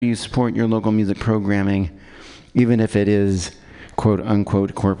you support your local music programming, even if it is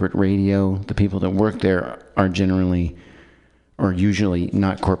quote-unquote corporate radio. The people that work there are generally or usually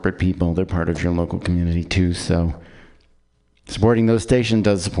not corporate people. They're part of your local community too, so supporting those stations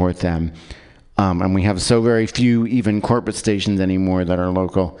does support them. And we have so very few even corporate stations anymore that are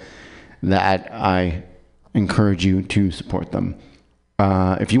local that I encourage you to support them.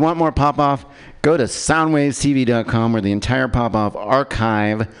 If you want more Pop-Off, go to soundwavestv.com, where the entire Pop-Off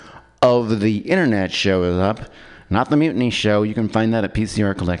archive of the internet show is up. Not the Mutiny Show. You can find that at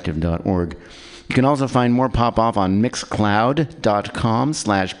pcrcollective.org. You can also find more Pop-Off on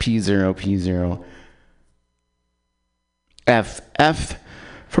mixcloud.com/P0P0FF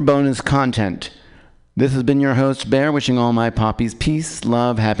for bonus content. This has been your host, Bear, wishing all my poppies peace,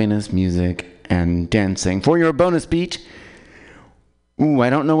 love, happiness, music, and dancing. For your bonus beat, I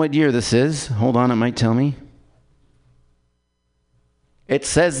don't know what year this is. Hold on, it might tell me. It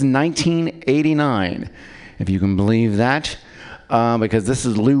says 1989, if you can believe that, because this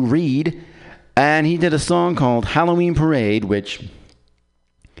is Lou Reed, and he did a song called Halloween Parade, which,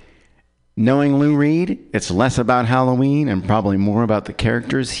 knowing Lou Reed, it's less about Halloween and probably more about the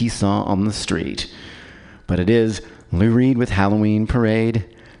characters he saw on the street. But it is Lou Reed with Halloween Parade.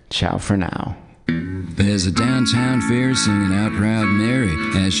 Ciao for now. There's a downtown fair singing out Proud Mary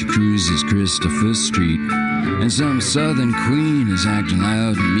as she cruises Christopher Street. And some southern queen is acting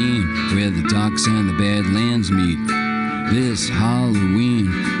loud and mean where the docks and the Badlands meet. This Halloween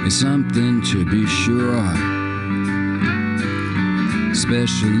is something to be sure,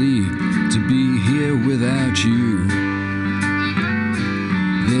 especially to be here without you.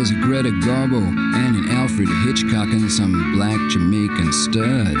 There's a Greta Garbo and an Alfred Hitchcock and some black Jamaican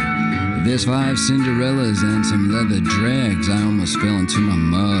stud. There's 5 Cinderellas and some leather drags. I almost fell into my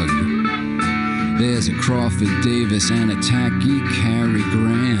mug. There's a Crawford Davis and a tacky Cary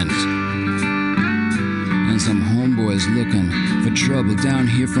Grant, and some homeboys looking for trouble down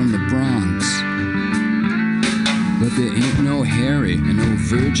here from the Bronx. But there ain't no Harry and no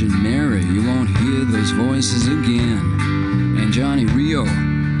Virgin Mary. You won't hear those voices again. And Johnny Rio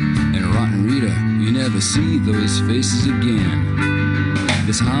and Rotten Rita, you never see those faces again.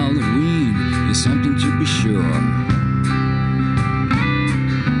 This Halloween is something to be sure,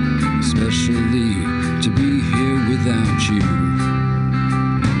 especially to be here without you.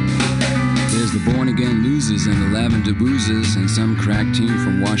 There's the Born Again Losers and the Lavender Boozers and some crack team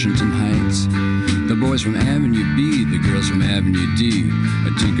from Washington Heights. The boys from Avenue B, the girls from Avenue D,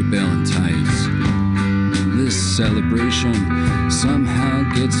 a Tinkerbell in tights. This celebration somehow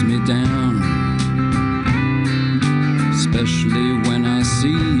gets me down, especially when I see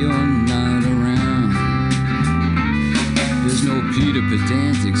you're not around. There's no Peter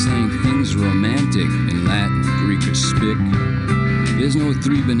Pedantic saying things romantic in Latin, Greek, or Spic. There's no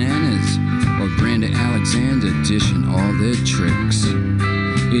 3 Bananas or Brenda Alexander dishing all their tricks.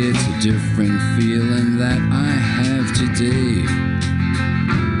 It's a different feeling that I have today,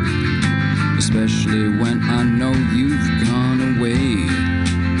 especially when I know you've gone away.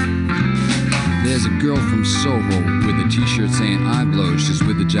 There's a girl from Soho with a t-shirt saying I blow. She's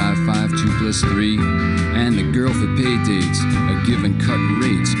with the Jive 5 2+3. And the girl for pay dates are giving cut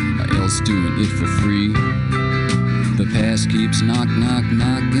rates, or else doing it for free. The past keeps knocking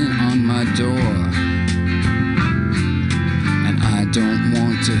on my door, and I don't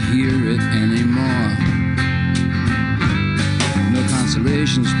want to hear it anymore. No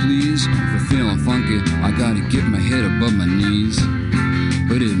consolations, please, for feeling funky. I gotta get my head above my knees.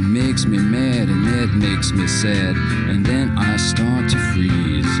 But it makes me mad and that makes me sad, and then I start to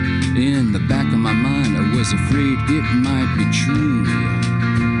freeze. In the back of my mind I was afraid it might be true.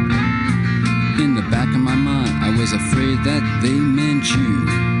 In the back of my mind I was afraid that they meant you.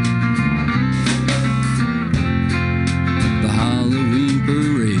 The Halloween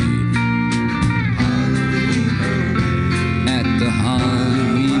parade, Halloween parade. At the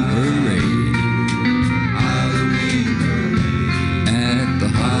Halloween parade, Halloween parade. At the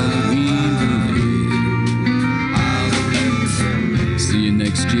Halloween parade, Halloween parade. See you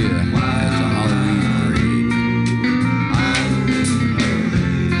next year at the Halloween parade. Halloween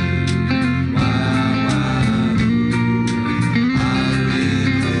parade. Wow, wow.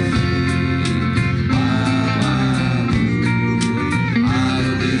 Halloween parade.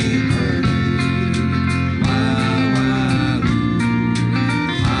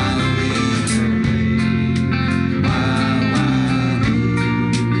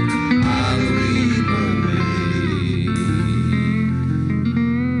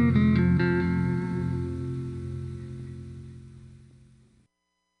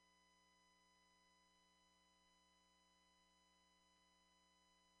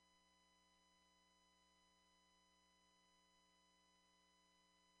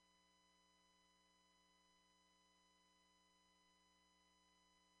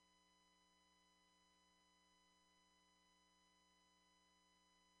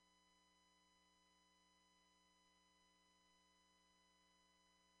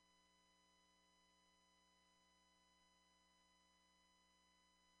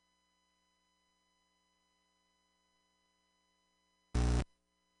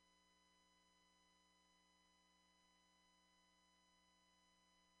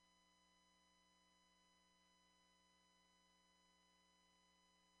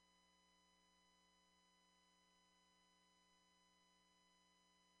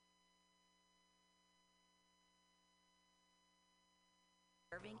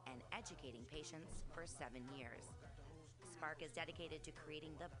 Serving and educating patients for 7 years. Spark is dedicated to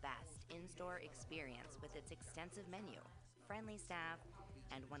creating the best in-store experience with its extensive menu, friendly staff,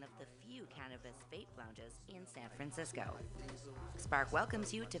 and one of the few cannabis vape lounges in San Francisco. Spark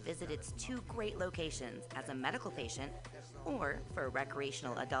welcomes you to visit its 2 great locations as a medical patient or for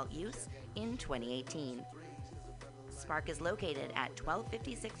recreational adult use in 2018. Spark is located at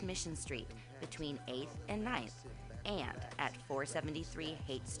 1256 Mission Street between 8th and 9th and at 473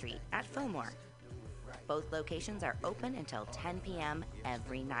 Haight Street at Fillmore. Both locations are open until 10 p.m.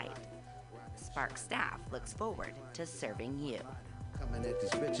 every night. Spark staff looks forward to serving you. Coming at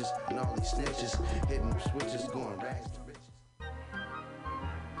these bitches and all these snitches, hitting them switches, going rags to riches.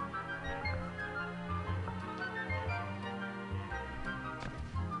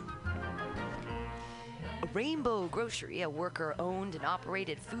 Rainbow Grocery, a worker-owned and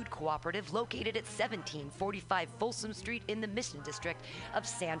operated food cooperative located at 1745 Folsom Street in the Mission District of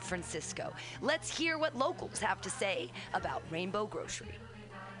San Francisco. Let's hear what locals have to say about Rainbow Grocery.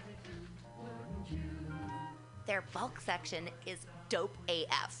 Their bulk section is dope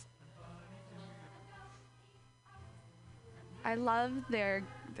AF. I love their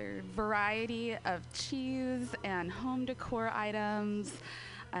variety of cheese and home decor items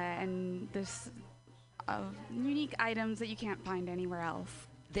and this of unique items that you can't find anywhere else.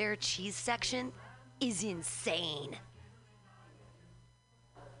 Their cheese section is insane.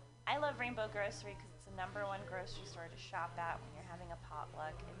 I love Rainbow Grocery because it's the #1 grocery store to shop at when you're having a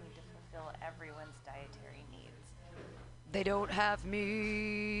potluck and need to fulfill everyone's dietary needs. They don't have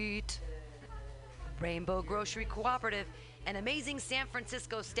meat. Rainbow Grocery Cooperative, an amazing San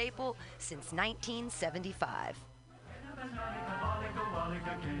Francisco staple since 1975.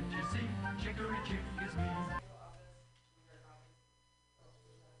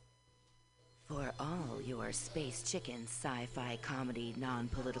 For all your space chicken, sci-fi, comedy,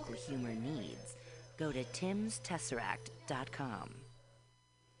 non-political humor needs, go to timstesseract.com.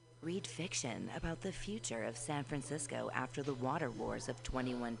 Read fiction about the future of San Francisco after the water wars of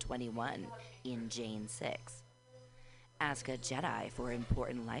 2121 in Jane 6. Ask a Jedi for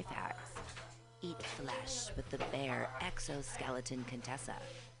important life hacks. Eat flesh with the bare exoskeleton Contessa.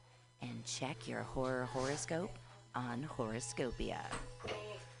 And check your horror horoscope on Horoscopia.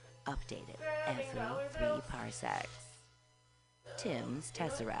 Updated every 3 parsecs.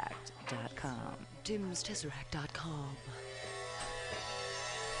 TimsTesseract.com. TimsTesseract.com.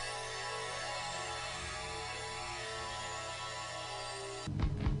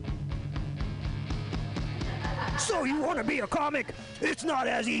 So you want to be a comic? It's not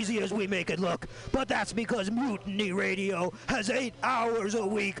as easy as we make it look, but that's because Mutiny Radio has 8 hours a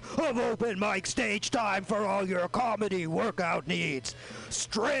week of open mic stage time for all your comedy workout needs.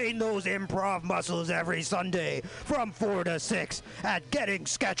 Strain those improv muscles every Sunday from 4 to 6 at Getting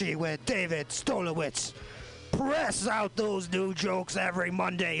Sketchy with David Stolowitz. Press out those new jokes every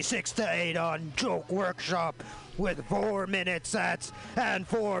Monday 6 to 8 on Joke Workshop with 4-minute sets and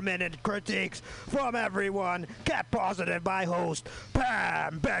 4-minute critiques from everyone kept positive by host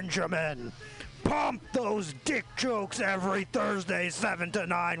Pam Benjamin. Pump those dick jokes every Thursday 7 to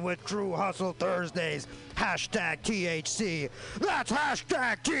 9 with True Hustle Thursdays. #THC. That's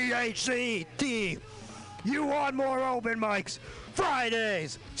 #THCT. You want more open mics?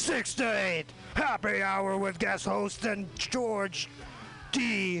 Fridays 6 to 8. Happy hour with guest host and George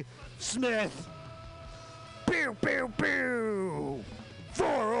D. Smith. Pew, pew, pew!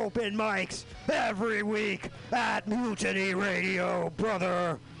 4 open mics every week at Mutiny Radio,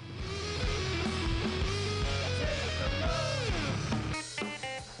 brother.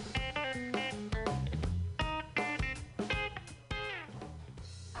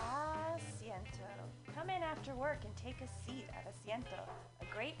 Asiento. Come in after work and take a seat at Asiento, a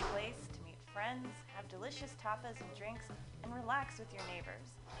great place to meet friends, have delicious tapas and drinks, and relax with your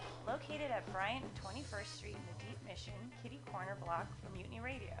neighbors. Located at Bryant and 21st Street in the Deep Mission, kitty corner block from Mutiny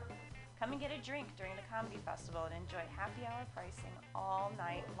Radio. Come and get a drink during the comedy festival and enjoy happy hour pricing all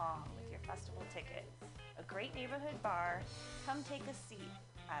night long with your festival ticket. A great neighborhood bar. Come take a seat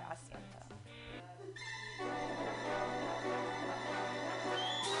at Asiento.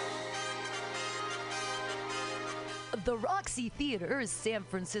 The Roxy Theater is San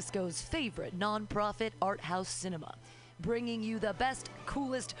Francisco's favorite nonprofit art house cinema, bringing you the best,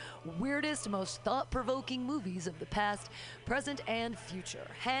 coolest, weirdest, most thought-provoking movies of the past, present, and future.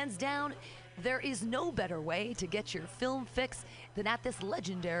 Hands down, there is no better way to get your film fix than at this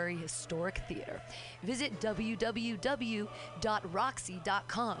legendary historic theater. Visit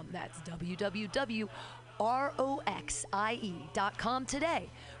www.roxy.com. That's www.roxie.com today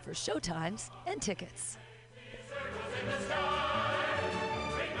for showtimes and tickets. In the sky.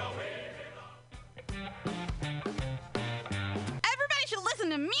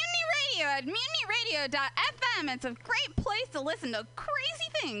 to Mutiny Radio at mutinyradio.fm. It's a great place to listen to crazy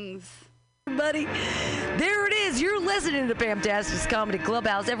things. Buddy, there it is. You're listening to Fantastic's Comedy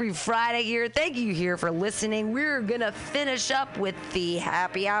Clubhouse every Friday here. Thank you here for listening. We're going to finish up with the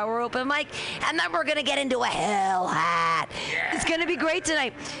happy hour open mic, and then we're going to get into a hell hat. Yeah. It's going to be great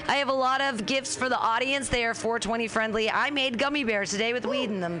tonight. I have a lot of gifts for the audience. They are 420 friendly. I made gummy bears today with weed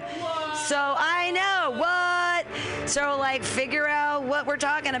in them. So I know what. So, like, figure out what we're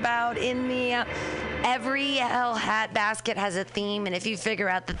talking about in the... every hell hat basket has a theme, and if you figure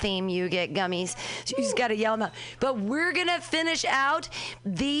out the theme, you get gummies. So you just got to yell them out. But we're going to finish out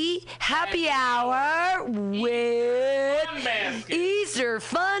the happy hour with Easter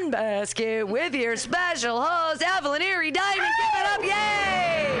Fun Basket with your special host, Evelyn Erie Diamond. Give it up,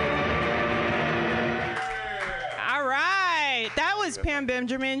 yay! All right. That was Pam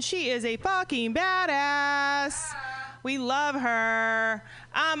Benjamin. She is a fucking badass. We love her.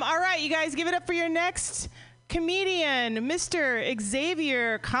 All right, you guys, give it up for your next comedian, Mr.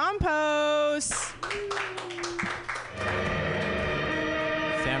 Xavier Campos.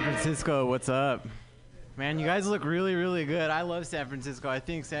 San Francisco, what's up? Man, you guys look really, really good. I love San Francisco. I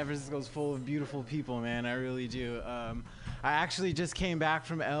think San Francisco is full of beautiful people, man. I really do. I actually just came back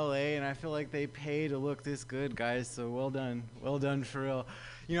from LA, and I feel like they pay to look this good, guys. So well done. Well done for real.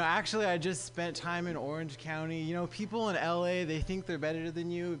 You know, actually, I just spent time in Orange County. You know, people in LA, they think they're better than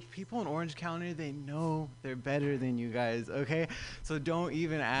you. People in Orange County, they know they're better than you guys, okay? So don't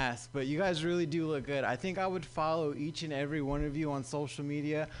even ask. But you guys really do look good. I think I would follow each and every one of you on social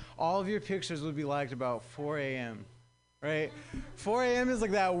media. All of your pictures would be liked about 4 a.m., right? 4 a.m. is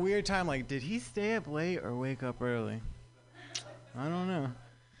like that weird time, like, did he stay up late or wake up early? I don't know.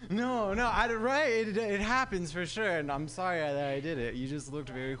 No, right? It happens for sure, and I'm sorry that I did it. You just looked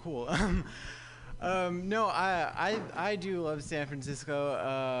very cool. No, I do love San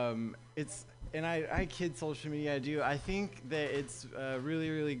Francisco. I kid social media. I do. I think that it's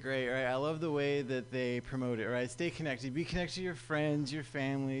really, really great, right? I love the way that they promote it, right? Stay connected. Be connected to your friends, your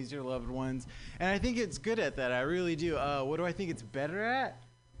families, your loved ones, and I think it's good at that. I really do. What do I think it's better at?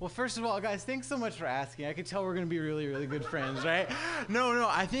 Well, first of all, guys, thanks so much for asking. I could tell we're going to be really, really good friends, right? No,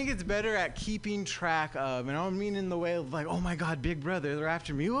 I think it's better at keeping track of, and I don't mean in the way of like, oh my God, Big Brother, they're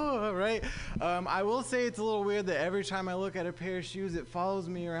after me, whoa, right? I will say it's a little weird that every time I look at a pair of shoes, it follows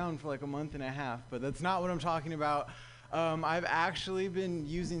me around for like a month and a half, but that's not what I'm talking about. I've actually been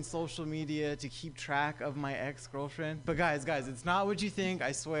using social media to keep track of my ex-girlfriend. But guys, it's not what you think,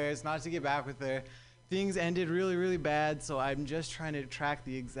 I swear. It's not to get back with her. Things ended really, really bad, so I'm just trying to track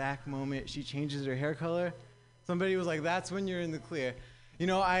the exact moment she changes her hair color. Somebody was like, that's when you're in the clear. You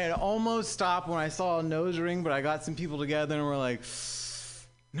know, I had almost stopped when I saw a nose ring, but I got some people together and we're like,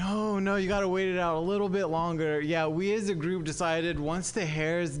 no, you gotta wait it out a little bit longer. Yeah, we as a group decided once the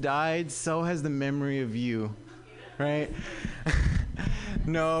hair's dyed, so has the memory of you, right?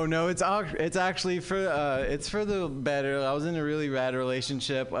 No, it's actually it's for the better. I was in a really bad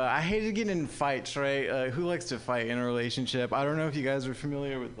relationship. I hated getting in fights, right? Who likes to fight in a relationship? I don't know if you guys are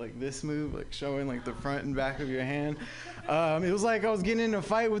familiar with like this move, like showing like the front and back of your hand. It was like I was getting in a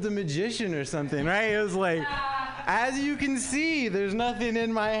fight with a magician or something, right? It was like, as you can see, there's nothing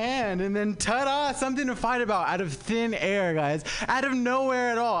in my hand, and then ta-da, something to fight about out of thin air, guys, out of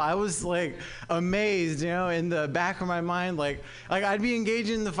nowhere at all. I was like amazed, you know, in the back of my mind, like I'd be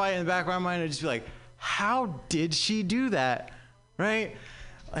engaging in the fight in the back of my mind, I'd just be like, how did she do that, right?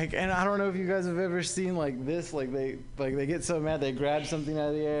 Like, and I don't know if you guys have ever seen like this, like they get so mad they grab something out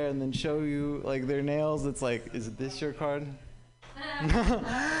of the air and then show you like their nails. It's like, is this your card?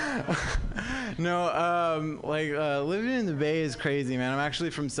 No, living in the Bay is crazy, man. I'm actually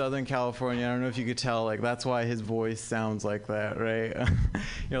from Southern California. I don't know if you could tell, like that's why his voice sounds like that, right?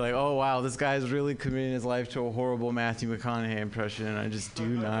 You're like, oh wow, this guy's really committing his life to a horrible Matthew McConaughey impression, and I just do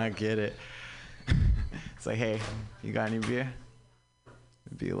not get it. It's like, hey, you got any beer?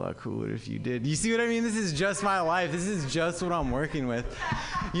 It'd be a lot cooler if you did. You see what I mean? This is just my life. This is just what I'm working with.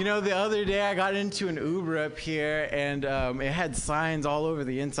 You know, the other day I got into an Uber up here, and it had signs all over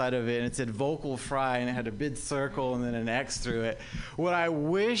the inside of it, and it said Vocal Fry, and it had a big circle and then an X through it. What I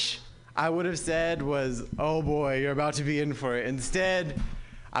wish I would have said was, oh boy, you're about to be in for it. Instead,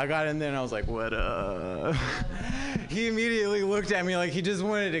 I got in there and I was like, what up? He immediately looked at me like he just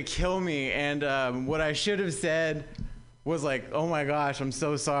wanted to kill me, and what I should have said was like, oh my gosh, I'm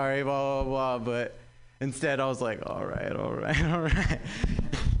so sorry, blah, blah, blah, but instead I was like, all right.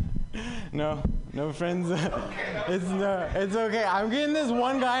 No friends. It's okay. I'm getting this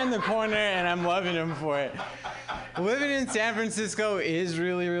one guy in the corner and I'm loving him for it. Living in San Francisco is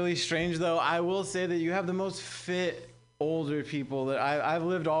really, really strange though. I will say that you have the most fit older people that I've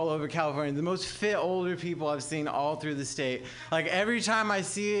lived all over California. The most fit older people I've seen all through the state. Like every time I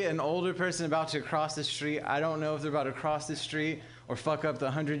see an older person about to cross the street, I don't know if they're about to cross the street or fuck up the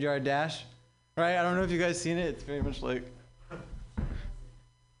 100-yard dash. Right? I don't know if you guys seen it. It's very much like...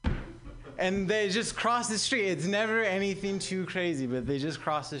 And they just cross the street. It's never anything too crazy, but they just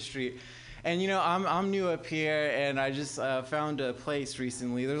cross the street. And, you know, I'm new up here, and I just found a place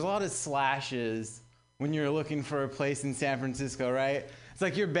recently. There's a lot of slashes when you're looking for a place in San Francisco, right? It's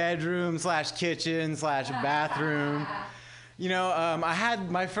like your bedroom / kitchen / bathroom. You know, I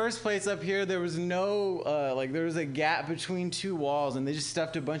had my first place up here. There was no, there was a gap between two walls, and they just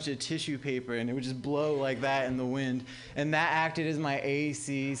stuffed a bunch of tissue paper, and it would just blow like that in the wind. And that acted as my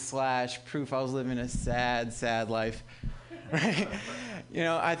AC / proof I was living a sad, sad life, right? You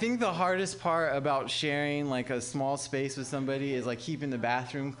know, I think the hardest part about sharing like a small space with somebody is like keeping the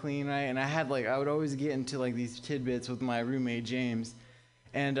bathroom clean, right? And I would always get into like these tidbits with my roommate, James.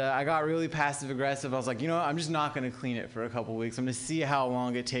 And I got really passive aggressive. I was like, you know what? I'm just not going to clean it for a couple weeks. I'm going to see how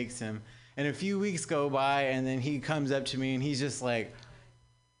long it takes him. And a few weeks go by, and then he comes up to me, and he's just like,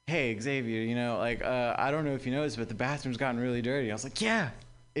 hey, Xavier, you know, like, I don't know if you noticed, but the bathroom's gotten really dirty. I was like, yeah,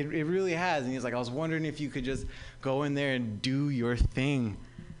 it really has. And he's like, I was wondering if you could just go in there and do your thing.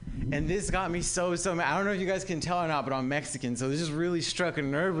 And this got me so mad. I don't know if you guys can tell or not, but I'm Mexican, so this just really struck a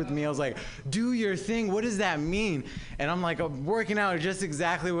nerve with me. I was like, do your thing? What does that mean? And I'm like working out just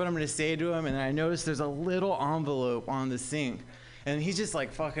exactly what I'm going to say to him, and I noticed there's a little envelope on the sink. And he's just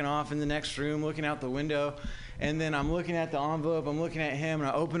like fucking off in the next room, looking out the window. And then I'm looking at the envelope, I'm looking at him, and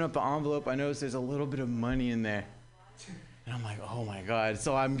I open up the envelope, I notice there's a little bit of money in there. And I'm like, oh my God.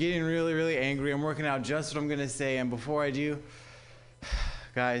 So I'm getting really, really angry. I'm working out just what I'm going to say, and before I do,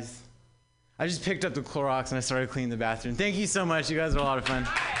 guys, I just picked up the Clorox and I started cleaning the bathroom. Thank you so much. You guys are a lot of fun.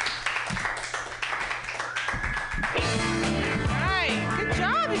 All right. Good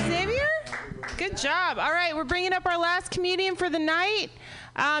job, Xavier. Good job. All right. We're bringing up our last comedian for the night.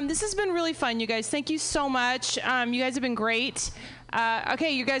 This has been really fun, you guys. Thank you so much. You guys have been great.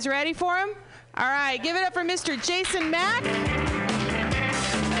 Okay. You guys ready for him? All right. Give it up for Mr. Jason Mack.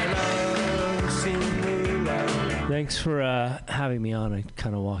 Thanks for having me on. I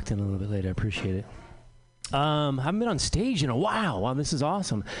kind of walked in a little bit late. I appreciate it. Haven't been on stage in a while. Wow, this is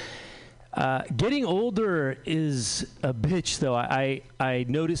awesome. Getting older is a bitch, though. I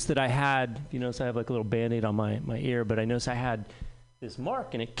noticed that I had, you know, so I have like a little Band-Aid on my ear, but I noticed I had this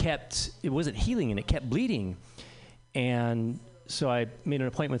mark, and it wasn't healing, and it kept bleeding. And so I made an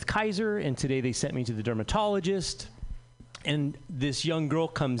appointment with Kaiser, and today they sent me to the dermatologist. And this young girl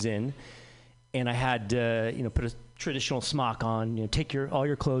comes in, and I had, put a traditional smock on, take all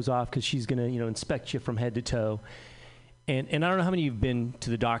your clothes off because she's going to, inspect you from head to toe. And I don't know how many of you have been to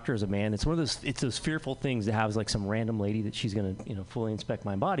the doctor as a man. It's one of those fearful things to have like some random lady that she's going to, fully inspect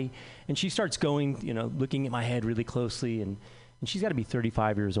my body. And she starts going, looking at my head really closely. And she's got to be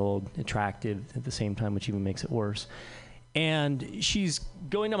 35 years old, attractive at the same time, which even makes it worse. And she's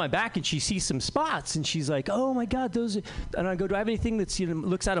going down my back, and she sees some spots, and she's like, "Oh my God, those!" And I go, "Do I have anything that's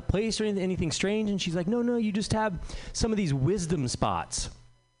looks out of place or anything strange?" And she's like, "No, you just have some of these wisdom spots."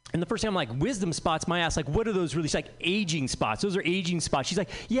 And the first time I'm like, "Wisdom spots?" My ass, like, what are those really? She's like, aging spots. Those are aging spots. She's like,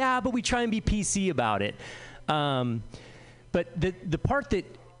 "Yeah, but we try and be PC about it." But the part that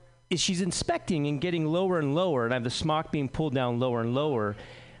is she's inspecting and getting lower and lower, and I have the smock being pulled down lower and lower.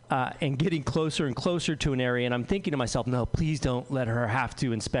 And getting closer and closer to an area, and I'm thinking to myself, no, please don't let her have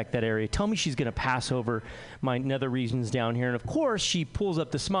to inspect that area. Tell me she's going to pass over my nether regions down here. And of course, she pulls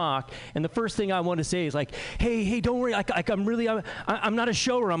up the smock, and the first thing I want to say is like, hey, don't worry. I'm not a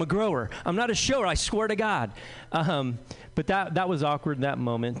shower. I'm a grower. I'm not a shower. I swear to God. But that was awkward in that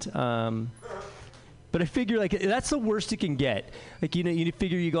moment. But I figure like that's the worst it can get. Like you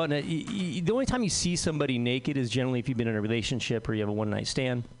figure you go out and the only time you see somebody naked is generally if you've been in a relationship or you have a one-night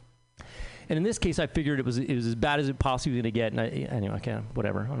stand. And in this case, I figured it was as bad as it possibly was going to get. And anyway, okay,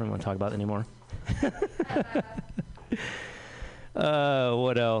 whatever. I don't want to talk about it anymore.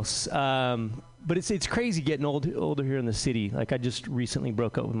 What else? But it's crazy getting older here in the city. Like I just recently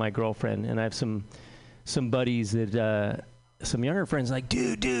broke up with my girlfriend, and I have some buddies that some younger friends like,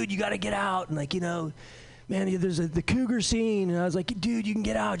 dude, you got to get out, and like man, there's the cougar scene, and I was like, dude, you can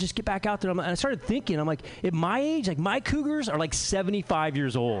get out, just get back out there. And I started thinking, I'm like, at my age, like my cougars are like 75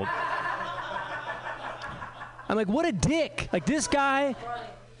 years old. I'm like, what a dick. Like this guy,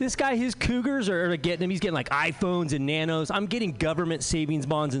 his cougars are getting him. He's getting like iPhones and nanos. I'm getting government savings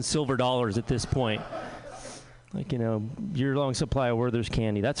bonds and silver dollars at this point. Like, year-long supply of Werther's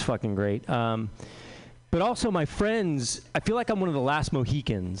candy. That's fucking great. But also my friends, I feel like I'm one of the last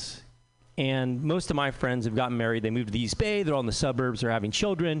Mohicans. and most of my friends have gotten married. They moved to the East Bay. They're all in the suburbs. They're having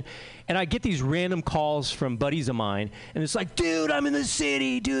children. And I get these random calls from buddies of mine, and it's like, dude, I'm in the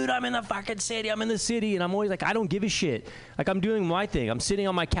city. Dude, I'm in the fucking city. I'm in the city. And I'm always like, I don't give a shit. Like, I'm doing my thing. I'm sitting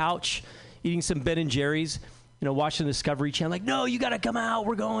on my couch eating some Ben & Jerry's, watching the Discovery Channel. Like, no, you got to come out.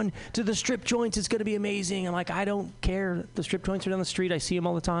 We're going to the strip joints. It's going to be amazing. I'm like, I don't care. The strip joints are down the street. I see them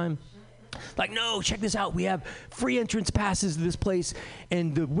all the time. Like, no, check this out. We have free entrance passes to this place,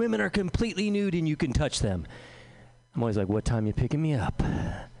 and the women are completely nude, and you can touch them. I'm always like, what time you picking me up?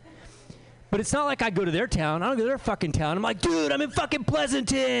 But it's not like I go to their town. I don't go to their fucking town. I'm like, dude, I'm in fucking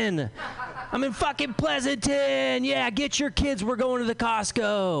Pleasanton. I'm in fucking Pleasanton. Yeah, get your kids. We're going to the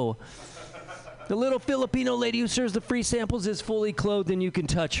Costco. The little Filipino lady who serves the free samples is fully clothed, and you can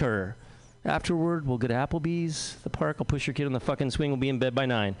touch her. Afterward, we'll go to Applebee's, the park. I'll push your kid on the fucking swing. We'll be in bed by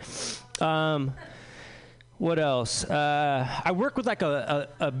 9. What else? I work with like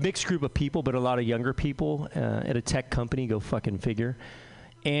a mixed group of people, but a lot of younger people at a tech company. Go fucking figure.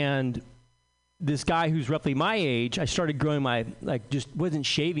 And this guy who's roughly my age, I started growing my, just wasn't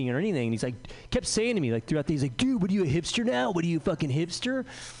shaving or anything. And he's like, kept saying to me, throughout the day, he's like, dude, what are you, a hipster now? What are you, fucking hipster?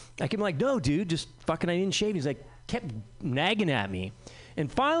 I kept like, no, dude, just fucking, I didn't shave. He's like, kept nagging at me. And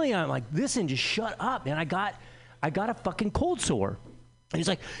finally, I'm like, listen, just shut up, man. I got a fucking cold sore. And he's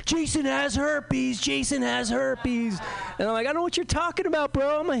like, Jason has herpes. Jason has herpes. And I'm like, I don't know what you're talking about,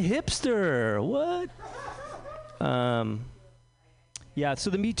 bro. I'm a hipster. What? Yeah, so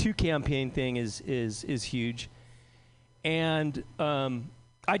the Me Too campaign thing is huge. And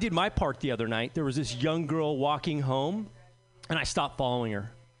I did my part the other night. There was this young girl walking home, and I stopped following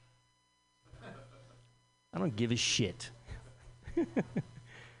her. I don't give a shit.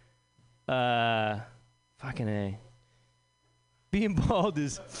 Fucking A. Being bald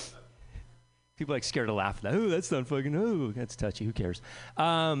is... People like scared to laugh at that. Oh, that's not fucking... Oh, that's touchy. Who cares?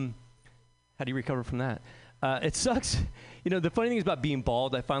 How do you recover from that? It sucks. The funny thing is about being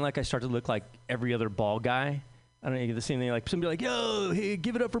bald, I find like I start to look like every other bald guy. I don't know, you get the same thing. Like somebody like, yo, hey,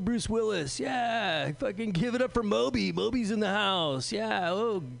 give it up for Bruce Willis. Yeah, fucking give it up for Moby. Moby's in the house. Yeah,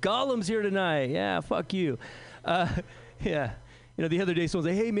 oh, Gollum's here tonight. Yeah, fuck you. Yeah. The other day someone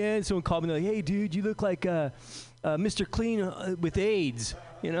was like, hey, man. Someone called me. They're like, hey, dude, you look like Mr. Clean with AIDS.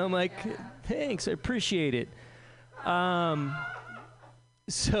 I'm like, thanks. I appreciate it.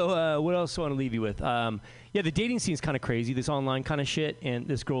 So what else do I want to leave you with? Yeah, the dating scene is kind of crazy, this online kind of shit. And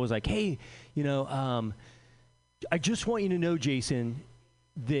this girl was like, hey, I just want you to know, Jason,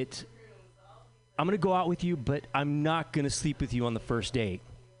 that I'm going to go out with you, but I'm not going to sleep with you on the first date.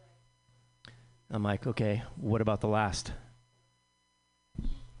 I'm like, okay, what about the last?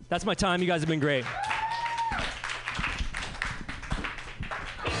 That's my time. You guys have been great.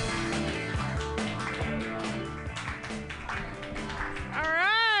 All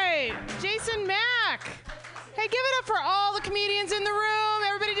right, Jason Mack. Hey, give it up for all the comedians in the room.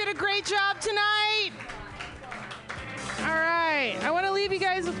 Everybody did a great job tonight. All right, I want to leave you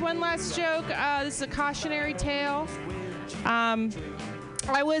guys with one last joke. This is a cautionary tale.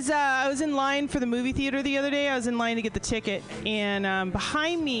 I was in line for the movie theater the other day. I was in line to get the ticket, and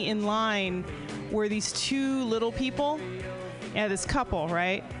behind me in line were these two little people, this couple,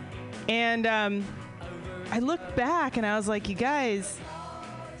 right? And I looked back, and I was like, you guys,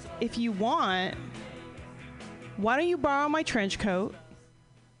 if you want, why don't you borrow my trench coat?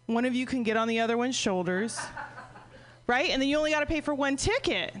 One of you can get on the other one's shoulders, right? And then you only got to pay for one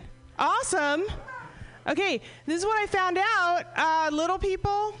ticket. Awesome. Okay, this is what I found out. Little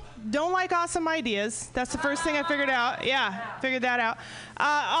people don't like awesome ideas. That's the first thing I figured out. Yeah, figured that out.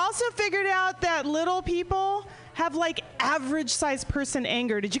 Also figured out that little people have like average sized person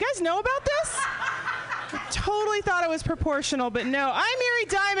anger. Did you guys know about this? I totally thought it was proportional, but no. I'm Mary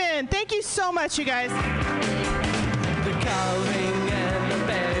Diamond. Thank you so much, you guys. The calling and the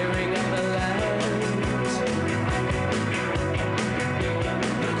bearing of the land.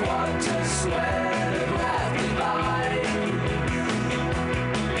 The quarter swear.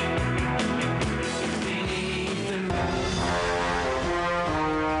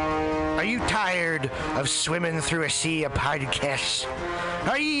 Are you tired of swimming through a sea of podcasts?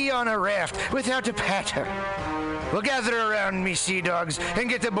 Are ye on a raft without a paddle? Well, gather around me, sea dogs, and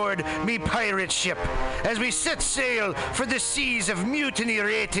get aboard me pirate ship as we set sail for the seas of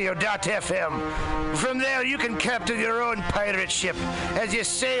MutinyRadio.fm. From there, you can captain your own pirate ship as you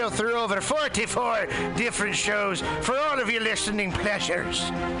sail through over 44 different shows for all of your listening pleasures.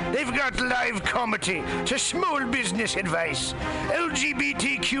 They've got live comedy to small business advice,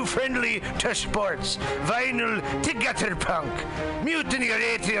 LGBTQ-friendly to sports, vinyl to gutter punk.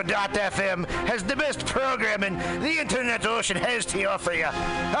 MutinyRadio.fm has the best programming the internet ocean has to offer you.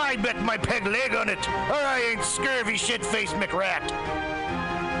 I bet my peg leg on it, or I ain't scurvy shit-faced McRat.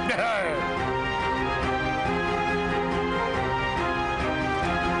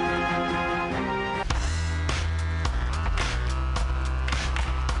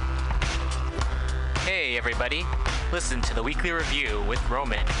 Hey everybody, listen to the Weekly Review with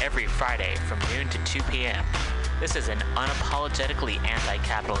Roman every Friday from noon to 2 p.m. This is an unapologetically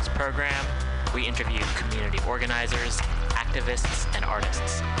anti-capitalist program. We interview community organizers, activists, and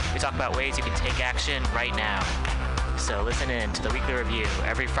artists. We talk about ways you can take action right now. So listen in to the Weekly Review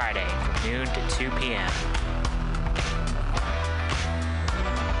every Friday from noon to 2 p.m.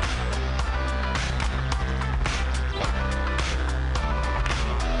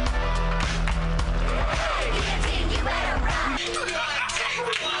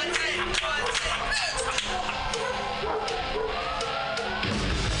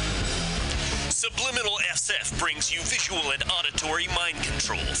 Subliminal SF brings you visual and auditory mind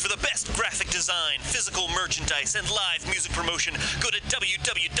control. For the best graphic design, physical merchandise, and live music promotion, go to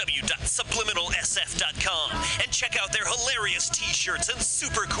www.subliminalsf.com and check out their hilarious t-shirts and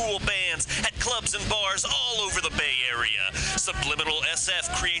super cool bands at clubs and bars all over the Bay Area. Subliminal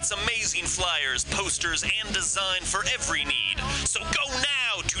SF creates amazing flyers, posters, and design for every need. So go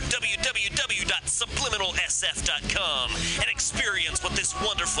now to www.subliminalsf.com and experience what this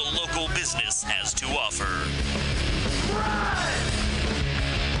wonderful local business has to offer.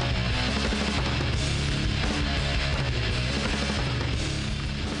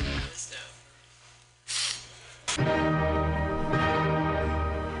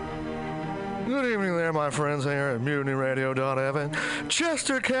 Good evening there, my friends here at MutinyRadio.fm.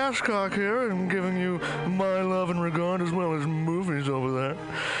 Chester Cashcock here, and giving you my love and regard as well as movies over there.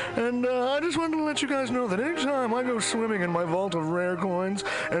 And I just wanted to let you guys know that anytime I go swimming in my vault of rare coins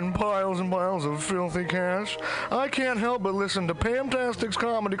and piles of filthy cash, I can't help but listen to Pamtastic's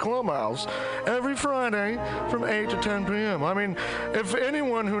Comedy Clubhouse every Friday from 8 to 10 p.m. I mean, if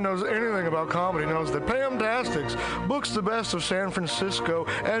anyone who knows anything about comedy knows that Pamtastics books the best of San Francisco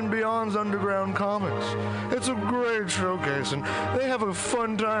and beyond's underground comics. It's a great showcase, and they have a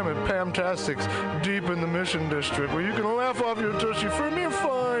fun time at Pamtastics deep in the Mission District, where you can laugh off your tushy for a mere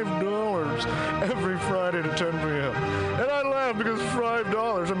 $5 every Friday to 10 p.m. And I laugh because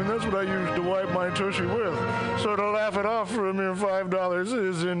 $5, I mean, that's what I use to wipe my tushy with. So to laugh it off for a mere $5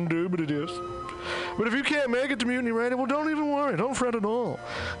 is indubitious. But if you can't make it to Mutiny Radio, well, don't even worry. Don't fret at all.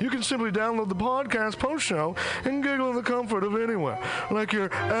 You can simply download the podcast post-show and giggle in the comfort of anywhere, like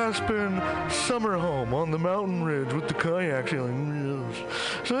your Aspen summer home on the mountain ridge with the kayak feeling.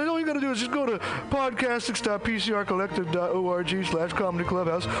 So all you got to do is just go to podcastics.pcrcollective.org/comedy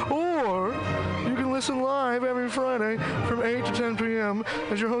clubhouse, or you can listen live every Friday from 8 to 10 p.m.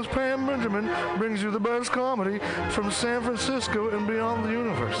 as your host Pam Benjamin brings you the best comedy from San Francisco and beyond the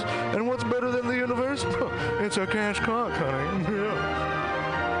universe. And what's better than the universe? It's a cash cock, honey. Yeah.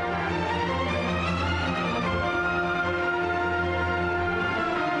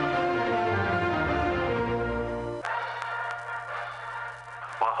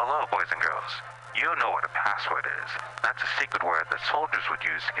 Well, hello, boys and girls. You know what a password is. That's a secret word that soldiers would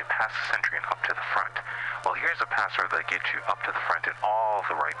use to get past the sentry and up to the front. Well, here's a password that gets you up to the front in all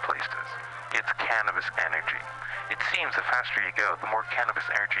the right places. It's cannabis energy. It seems the faster you go, the more cannabis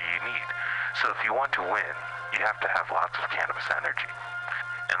energy you need. So if you want to win, you have to have lots of cannabis energy.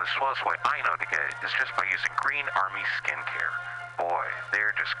 And the slowest way I know to get it is just by using Green Army Skincare. Boy,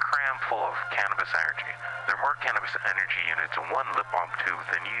 they're just crammed full of cannabis energy. There are more cannabis energy units in one lip balm tube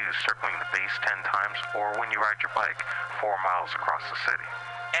than you use circling the base 10 times or when you ride your bike 4 miles across the city.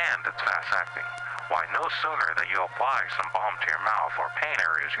 And it's fast-acting. Why, no sooner than you apply some balm to your mouth or pain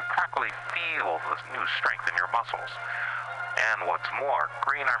areas, you practically feel the new strength in your muscles. And what's more,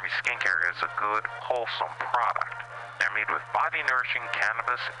 Green Army Skincare is a good, wholesome product. They're made with body-nourishing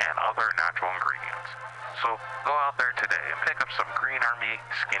cannabis and other natural ingredients. So go out there today and pick up some Green Army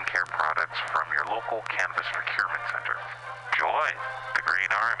Skincare products from your local cannabis procurement center. Join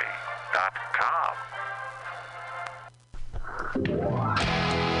thegreenarmy.com.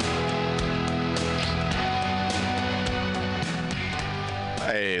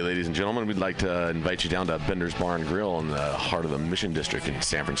 Hey, ladies and gentlemen, we'd like to invite you down to Bender's Bar and Grill in the heart of the Mission District in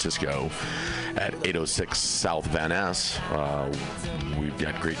San Francisco at 806 South Van Ness. We've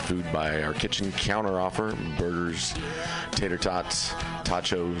got great food by our kitchen counter offer: burgers, tater tots,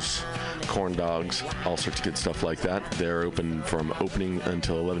 tachos, corn dogs, all sorts of good stuff like that. They're open from opening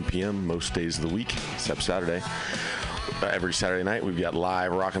until 11 p.m. most days of the week, except Saturday. every Saturday night we've got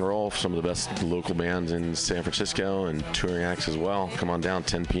live rock and roll, some of the best local bands in San Francisco and touring acts as well. Come on down,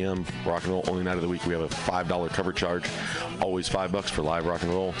 10 p.m. rock and roll, only night of the week. We have a $5 cover charge, always $5 for live rock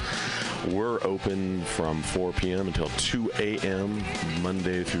and roll. We're open from 4 p.m. until 2 a.m.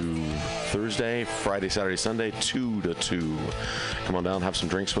 Monday through Thursday, Friday, Saturday, Sunday, 2 to 2. Come on down, have some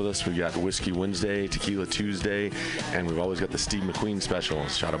drinks with us. We've got Whiskey Wednesday, Tequila Tuesday, and we've always got the Steve McQueen special, a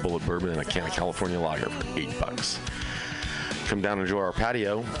shot of Bullet Bourbon and a can of California Lager for $8. Come down and enjoy our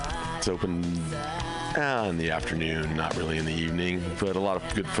patio. It's open in the afternoon, not really in the evening, but a lot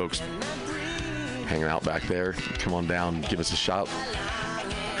of good folks hanging out back there. Come on down, give us a shot.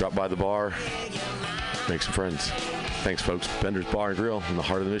 Drop by the bar, make some friends. Thanks, folks. Bender's Bar and Grill in the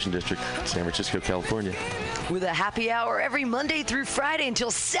heart of the Mission District, San Francisco, California. With a happy hour every Monday through Friday until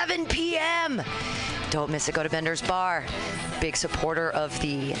 7 p.m. Don't miss it. Go to Bender's Bar. Big supporter of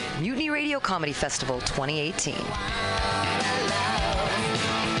the Mutiny Radio Comedy Festival 2018.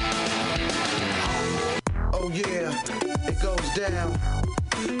 Oh yeah, it goes down.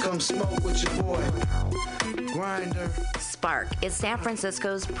 Come smoke with your boy. Grinder. Spark is San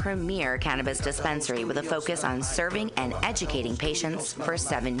Francisco's premier cannabis dispensary with a focus on serving and educating patients for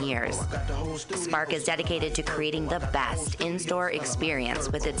 7 years. Spark is dedicated to creating the best in-store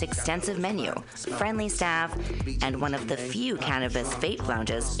experience with its extensive menu, friendly staff, and one of the few cannabis vape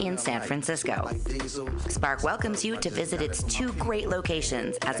lounges in San Francisco. Spark welcomes you to visit its 2 great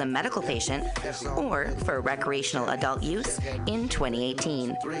locations as a medical patient or for recreational adult use in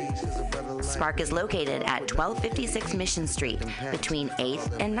 2018. Spark is located at 1256 Mission Street between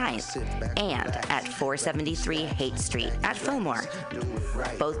 8th and 9th and at 473 Haight Street at Fillmore.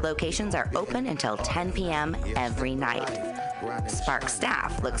 Both locations are open until 10 p.m. every night. Spark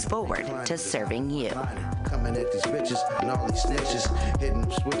staff looks forward to serving you. Coming at these bitches and all these snitches, hitting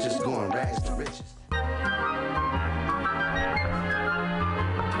switches, going rags to riches.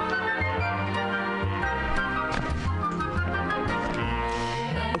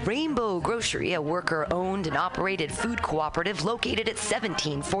 Rainbow Grocery, a worker-owned and operated food cooperative located at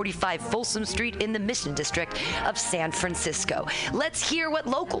 1745 Folsom Street in the Mission District of San Francisco. Let's hear what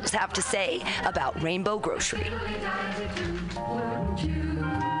locals have to say about Rainbow Grocery.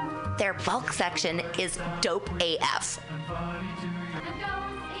 Their bulk section is dope AF.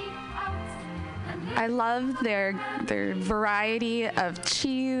 I love their variety of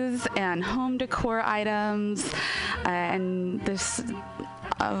cheese and home decor items and this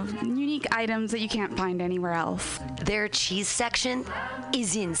unique items that you can't find anywhere else. Their cheese section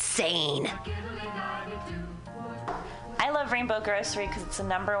is insane. I love Rainbow Grocery because it's the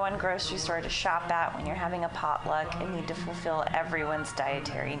 #1 grocery store to shop at when you're having a potluck and need to fulfill everyone's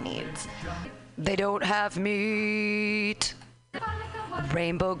dietary needs. They don't have meat.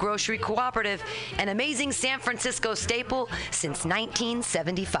 Rainbow Grocery Cooperative, an amazing San Francisco staple since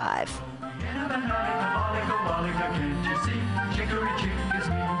 1975.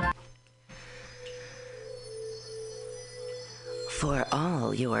 For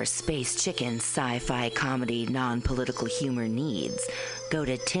all your space chicken, sci-fi, comedy, non-political humor needs, go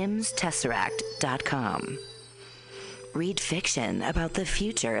to timstesseract.com. Read fiction about the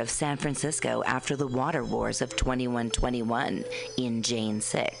future of San Francisco after the water wars of 2121 in Jane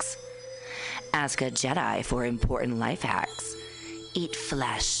 6. Ask a Jedi for important life hacks. Eat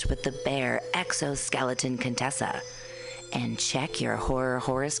flesh with the bare exoskeleton Contessa. And check your horror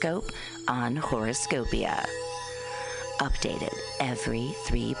horoscope on Horoscopia. Updated every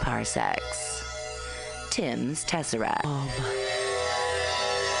 3 parsecs. Tim's Tesseract.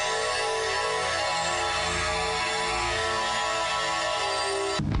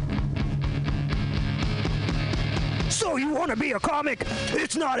 So you want to be a comic?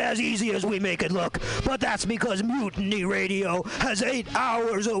 It's not as easy as we make it look, but that's because Mutiny Radio has 8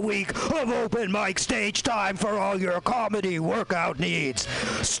 hours a week of open mic stage time for all your comedy workout needs.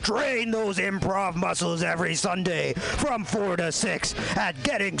 Strain those improv muscles every Sunday from 4 to 6 at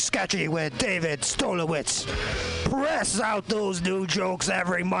Getting Sketchy with David Stolowitz. Press out those new jokes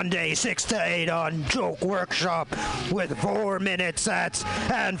every Monday 6 to 8 on Joke Workshop with 4-minute sets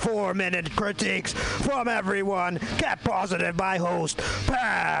and 4-minute critiques from everyone. Get Positive by host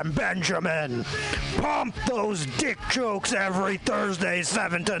Pam Benjamin. Pump those dick jokes every Thursday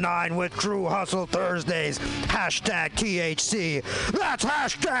 7 to 9 with True Hustle Thursdays. #THC. That's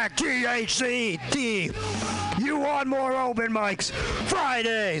 #THC. You want more open mics?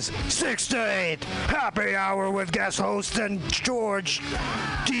 Fridays 6 to 8. Happy hour with guest host and George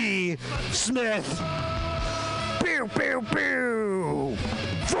D. Smith. Pew, pew, pew.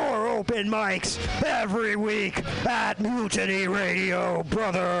 4 open mics every week at Mutiny Radio,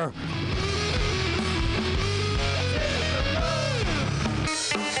 brother.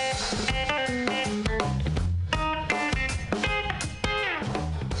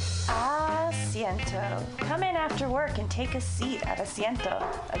 Asiento. Come in after work and take a seat at Asiento,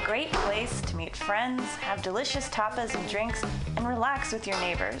 a great place to meet friends, have delicious tapas and drinks, and relax with your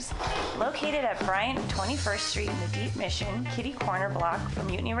neighbors. Located at Bryant and 21st Street in the Deep Mission, kitty corner block from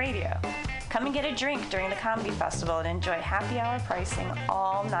Mutiny Radio. Come and get a drink during the comedy festival and enjoy happy hour pricing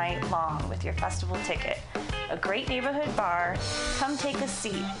all night long with your festival ticket. A great neighborhood bar. Come take a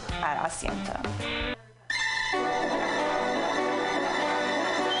seat at Asiento.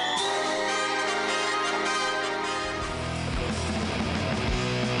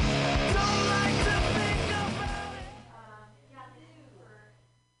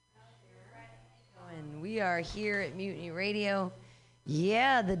 And we are here at Mutiny Radio.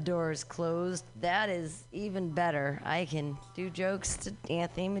 Yeah, the door's closed. That is even better. I can do jokes to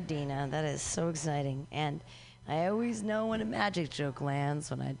Anthony Medina. That is so exciting. And I always know when a magic joke lands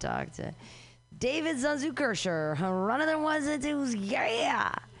when I talk to David Zanzu-Kirscher. Running the ones and twos.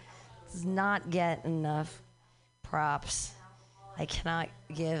 Yeah! Does not get enough props. I cannot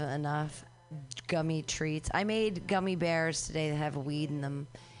give enough gummy treats. I made gummy bears today that have weed in them.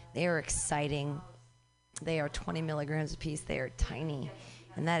 They are exciting. They are 20 milligrams a piece. They are tiny.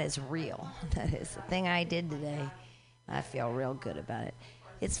 And that is real. That is the thing I did today. I feel real good about it.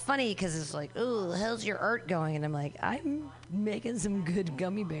 It's funny because it's like, ooh, how's your art going? And I'm like, I'm making some good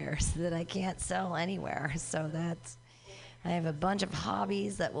gummy bears that I can't sell anywhere. So I have a bunch of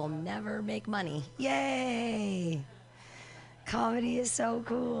hobbies that will never make money. Yay! Comedy is so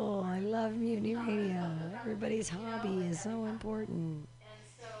cool. I love Mutiny Radio. Everybody's hobby is so important.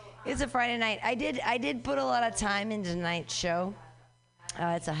 It's a Friday night. I did put a lot of time into tonight's show.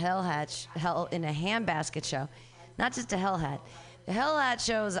 It's a hell in a handbasket show. Not just a hell hat. The hell hat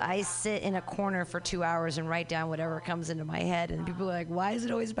shows I sit in a corner for 2 hours and write down whatever comes into my head. And people are like, why is it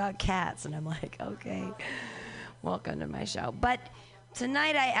always about cats? And I'm like, okay, welcome to my show. But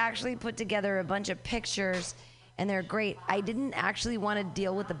tonight I actually put together a bunch of pictures, and they're great. I didn't actually want to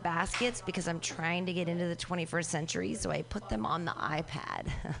deal with the baskets because I'm trying to get into the 21st century, so I put them on the iPad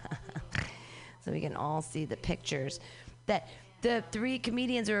so we can all see the pictures. That the 3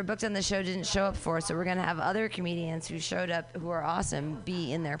 comedians who were booked on the show didn't show up for, so we're going to have other comedians who showed up who are awesome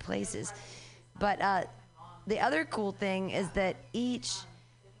be in their places. But the other cool thing is that each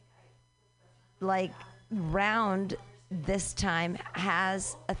round this time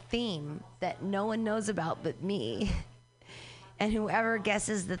has a theme that no one knows about but me. And whoever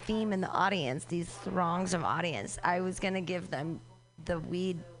guesses the theme in the audience, these throngs of audience, I was going to give them the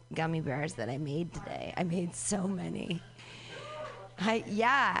weed gummy bears that I made today. I made so many.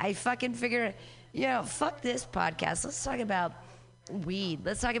 I fucking figured, fuck this podcast. Let's talk about weed.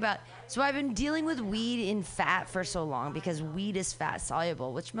 So I've been dealing with weed in fat for so long because weed is fat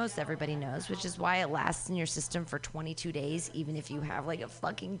soluble, which most everybody knows, which is why it lasts in your system for 22 days, even if you have a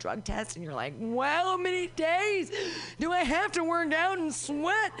fucking drug test and you're like, well, how many days do I have to work out and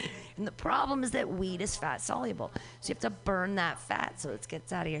sweat? And the problem is that weed is fat soluble. So you have to burn that fat so it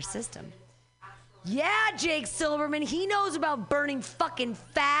gets out of your system. Yeah, Jake Silverman, he knows about burning fucking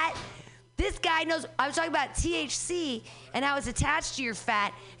fat. This guy knows. I was talking about THC and how it's attached to your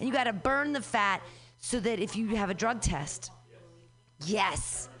fat, and you got to burn the fat so that if you have a drug test.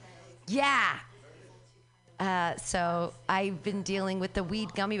 Yes. Yeah. So I've been dealing with the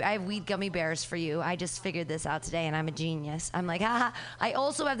weed gummy. I have weed gummy bears for you. I just figured this out today, and I'm a genius. I'm like, haha. I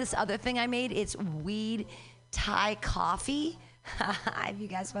also have this other thing I made. It's weed Thai coffee. If you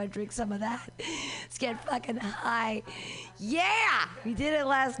guys want to drink some of that, let's get fucking high. Yeah, we did it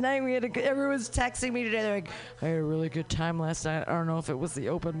last night. Everyone's texting me today. They're like, I had a really good time last night. I don't know if it was the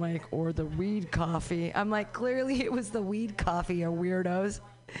open mic or the weed coffee. I'm like, clearly it was the weed coffee, you weirdos.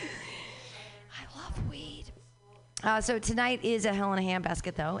 I love weed. So tonight is a hell in a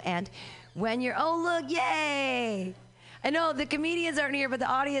handbasket, though. And when you're, oh, look, yay. I know the comedians aren't here, but the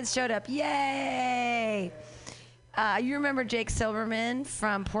audience showed up. Yay. You remember Jake Silverman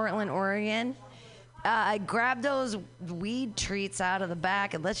from Portland, Oregon? I grabbed those weed treats out of the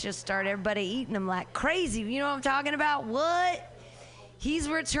back and let's just start everybody eating them like crazy. You know what I'm talking about? What? He's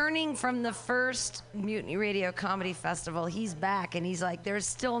returning from the first Mutiny Radio Comedy Festival. He's back and he's like, there's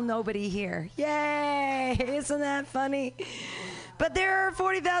still nobody here. Yay! Isn't that funny? But there are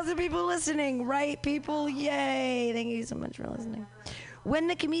 40,000 people listening, right, people? Yay! Thank you so much for listening. When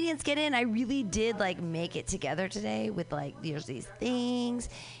the comedians get in, I really did make it together today with there's these things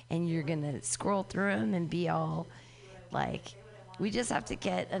and you're gonna scroll through them and be all we just have to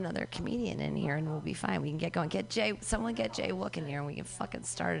get another comedian in here and we'll be fine. We can get going. Someone get Jay Wook in here and we can fucking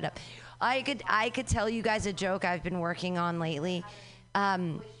start it up. I could tell you guys a joke I've been working on lately.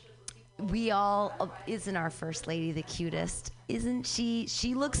 isn't our first lady the cutest? Isn't she?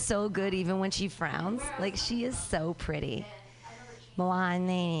 She looks so good even when she frowns. Like, she is so pretty.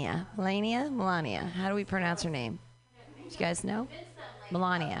 Melania. How do we pronounce her name? Do you guys know?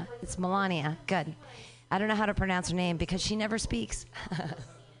 Melania. It's Melania. Good. I don't know how to pronounce her name because she never speaks.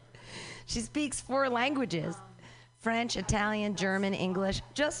 She speaks 4 languages. French, Italian, German, English.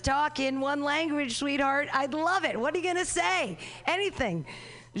 Just talk in one language, sweetheart. I'd love it. What are you going to say? Anything.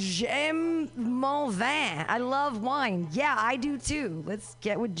 J'aime mon vin. I love wine. Yeah, I do too. Let's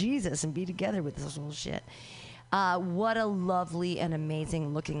get with Jesus and be together with this whole shit. What a lovely and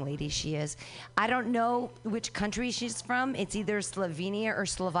amazing looking lady she is. I don't know which country she's from. It's either Slovenia or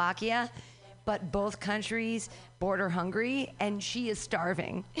Slovakia, but both countries border Hungary, and she is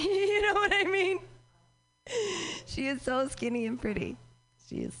starving. You know what I mean? She is so skinny and pretty.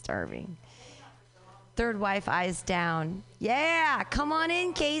 She is starving. Third wife, eyes down. Yeah, come on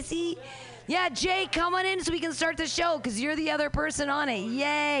in, Casey. Yeah, Jay, come on in so we can start the show because you're the other person on it.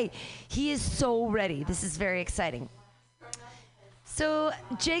 Yay. He is so ready. This is very exciting. So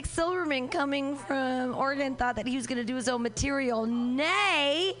Jake Silverman, coming from Oregon, thought that he was going to do his own material.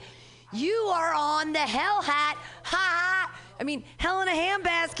 Nay, you are on the hell hat. Ha ha. I mean, hell in a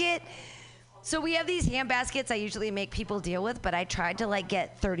handbasket. So we have these hand baskets I usually make people deal with, but I tried to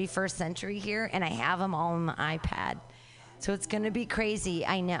get 31st century here, and I have them all on the iPad. So it's going to be crazy,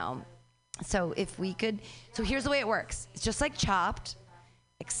 I know. So if we could, so here's the way it works. It's just like Chopped,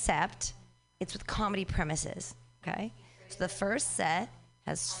 except it's with comedy premises, okay? So the first set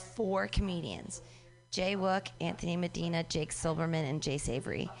has 4 comedians. Jay Wook, Anthony Medina, Jake Silverman, and Jay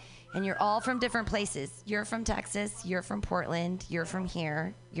Savory. And you're all from different places. You're from Texas, you're from Portland, you're from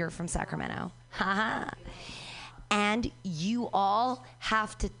here, you're from Sacramento. Haha. And you all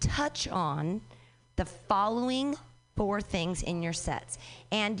have to touch on the following 4 things in your sets.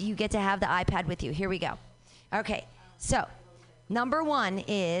 And you get to have the iPad with you. Here we go. Okay, so number 1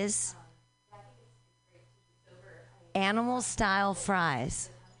 is animal style fries.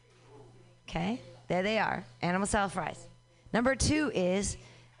 Okay, there they are, animal style fries. Number 2 is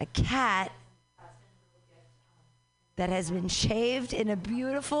a cat that has been shaved in a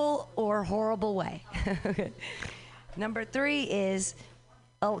beautiful or horrible way. Number 3 is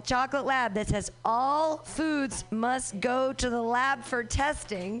a chocolate lab that says all foods must go to the lab for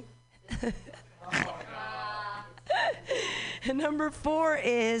testing. And number 4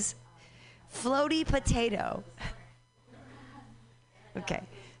 is floaty potato. Okay,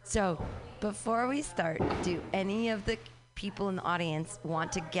 so before we start, do any of the people in the audience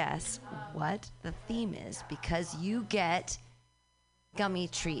want to guess what the theme is? Because you get gummy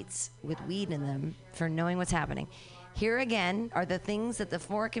treats with weed in them for knowing what's happening. Here again are the things that the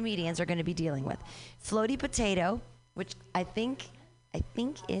 4 comedians are going to be dealing with. Floaty potato, which I think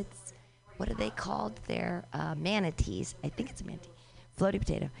it's, what are they called? They're manatees. I think it's a manatee. Floaty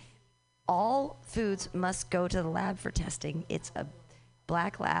potato. All foods must go to the lab for testing. It's a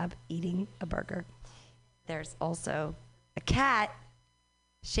black lab eating a burger. There's also a cat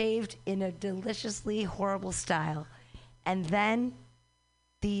shaved in a deliciously horrible style. And then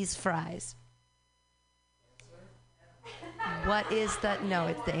these fries. What is the,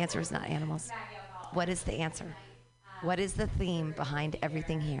 no, the answer is not animals. What is the answer? What is the theme behind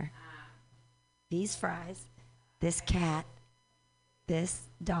everything here? These fries, this cat, this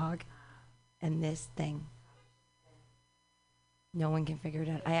dog, and this thing. No one can figure it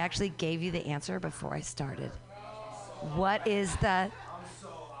out. I actually gave you the answer before I started. What is the,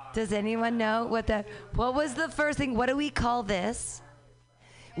 does anyone know what was the first thing? What do we call this?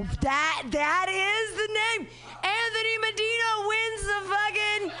 That is the name. Anthony Medina wins the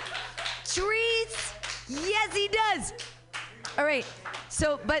fucking treats. Yes, he does. All right.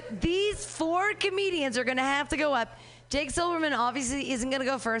 So, but these 4 comedians are going to have to go up. Jake Silverman obviously isn't going to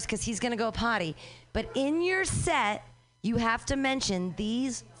go first because he's going to go potty. But in your set, you have to mention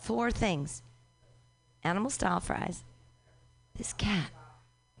these 4 things. Animal style fries. This cat.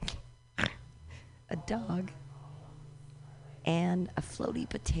 A dog. And a floaty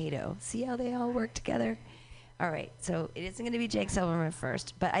potato. See how they all work together? All right, so it isn't going to be Jake Silverman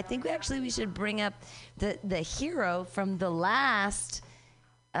first, but I think we should bring up the hero from the last.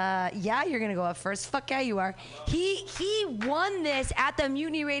 Yeah, you're going to go up first. Fuck yeah, you are. He won this at the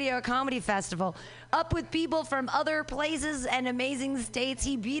Mutiny Radio Comedy Festival, up with people from other places and amazing states.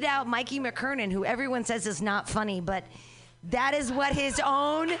 He beat out Mikey McKernan, who everyone says is not funny, but that is what his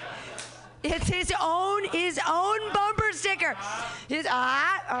own. It's his own bumper sticker. His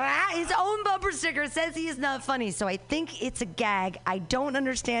own bumper sticker says he is not funny. So I think it's a gag. I don't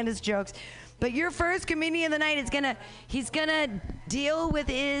understand his jokes. But your first comedian of the night he's gonna deal with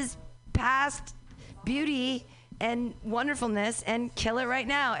his past beauty and wonderfulness and kill it right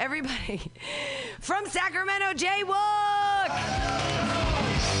now. Everybody from Sacramento, Jaywalk!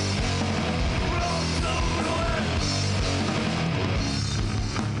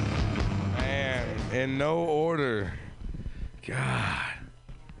 Man, in no order. God.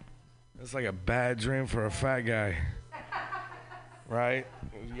 That's like a bad dream for a fat guy. Right?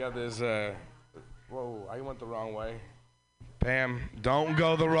 You got this, whoa, I went the wrong way. Pam, don't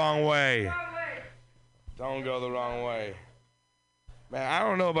go the wrong way. Don't go the wrong way. Man, I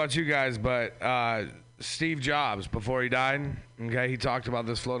don't know about you guys, but Steve Jobs, before he died, okay, he talked about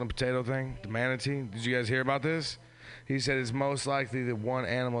this floating potato thing, the manatee. Did you guys hear about this? He said it's most likely the one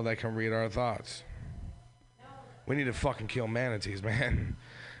animal that can read our thoughts. We need to fucking kill manatees, man.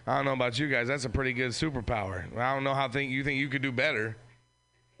 I don't know about you guys. That's a pretty good superpower. I don't know how you think you could do better.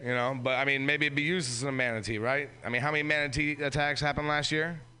 You know, but I mean, maybe it'd be useless in a manatee, right? I mean, how many manatee attacks happened last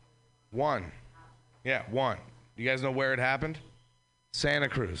year? 1. Yeah, 1. You guys know where it happened? Santa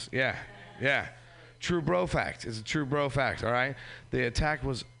Cruz. Yeah. True bro fact. It's a true bro fact, all right? The attack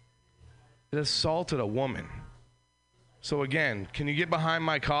it assaulted a woman. So again, can you get behind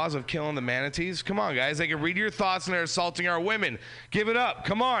my cause of killing the manatees? Come on, guys. They can read your thoughts and they're assaulting our women. Give it up.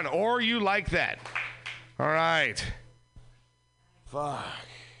 Come on. Or you like that. All right. Fuck.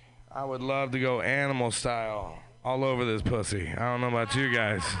 I would love to go animal style all over this pussy. I don't know about you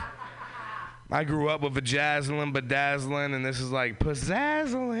guys. I grew up with vajazzling, bedazzling, and this is like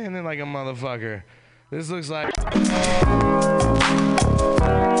pizzazzling and like a motherfucker. This looks like...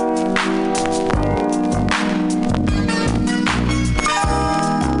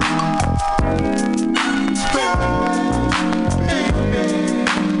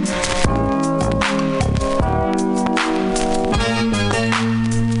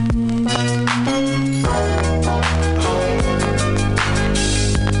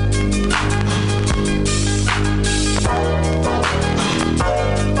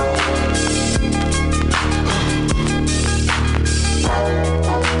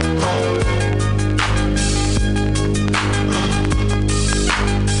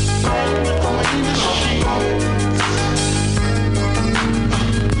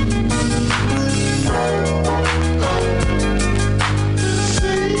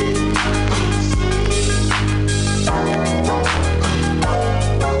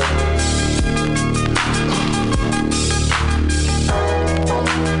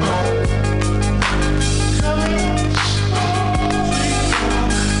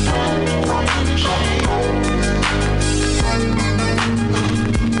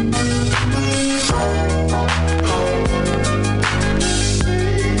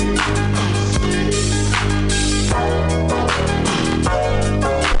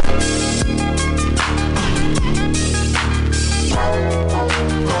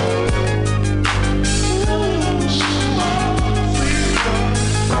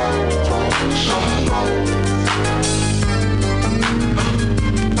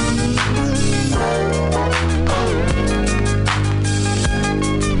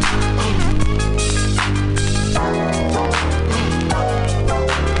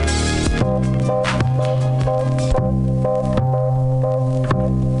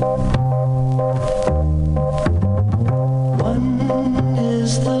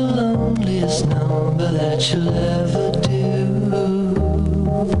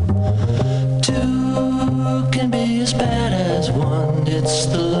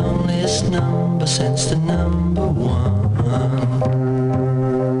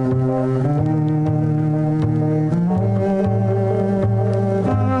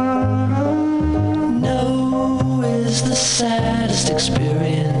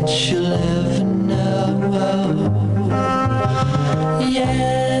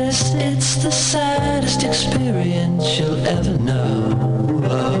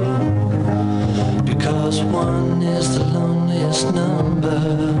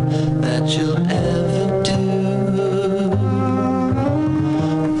 Number that you'll ever know.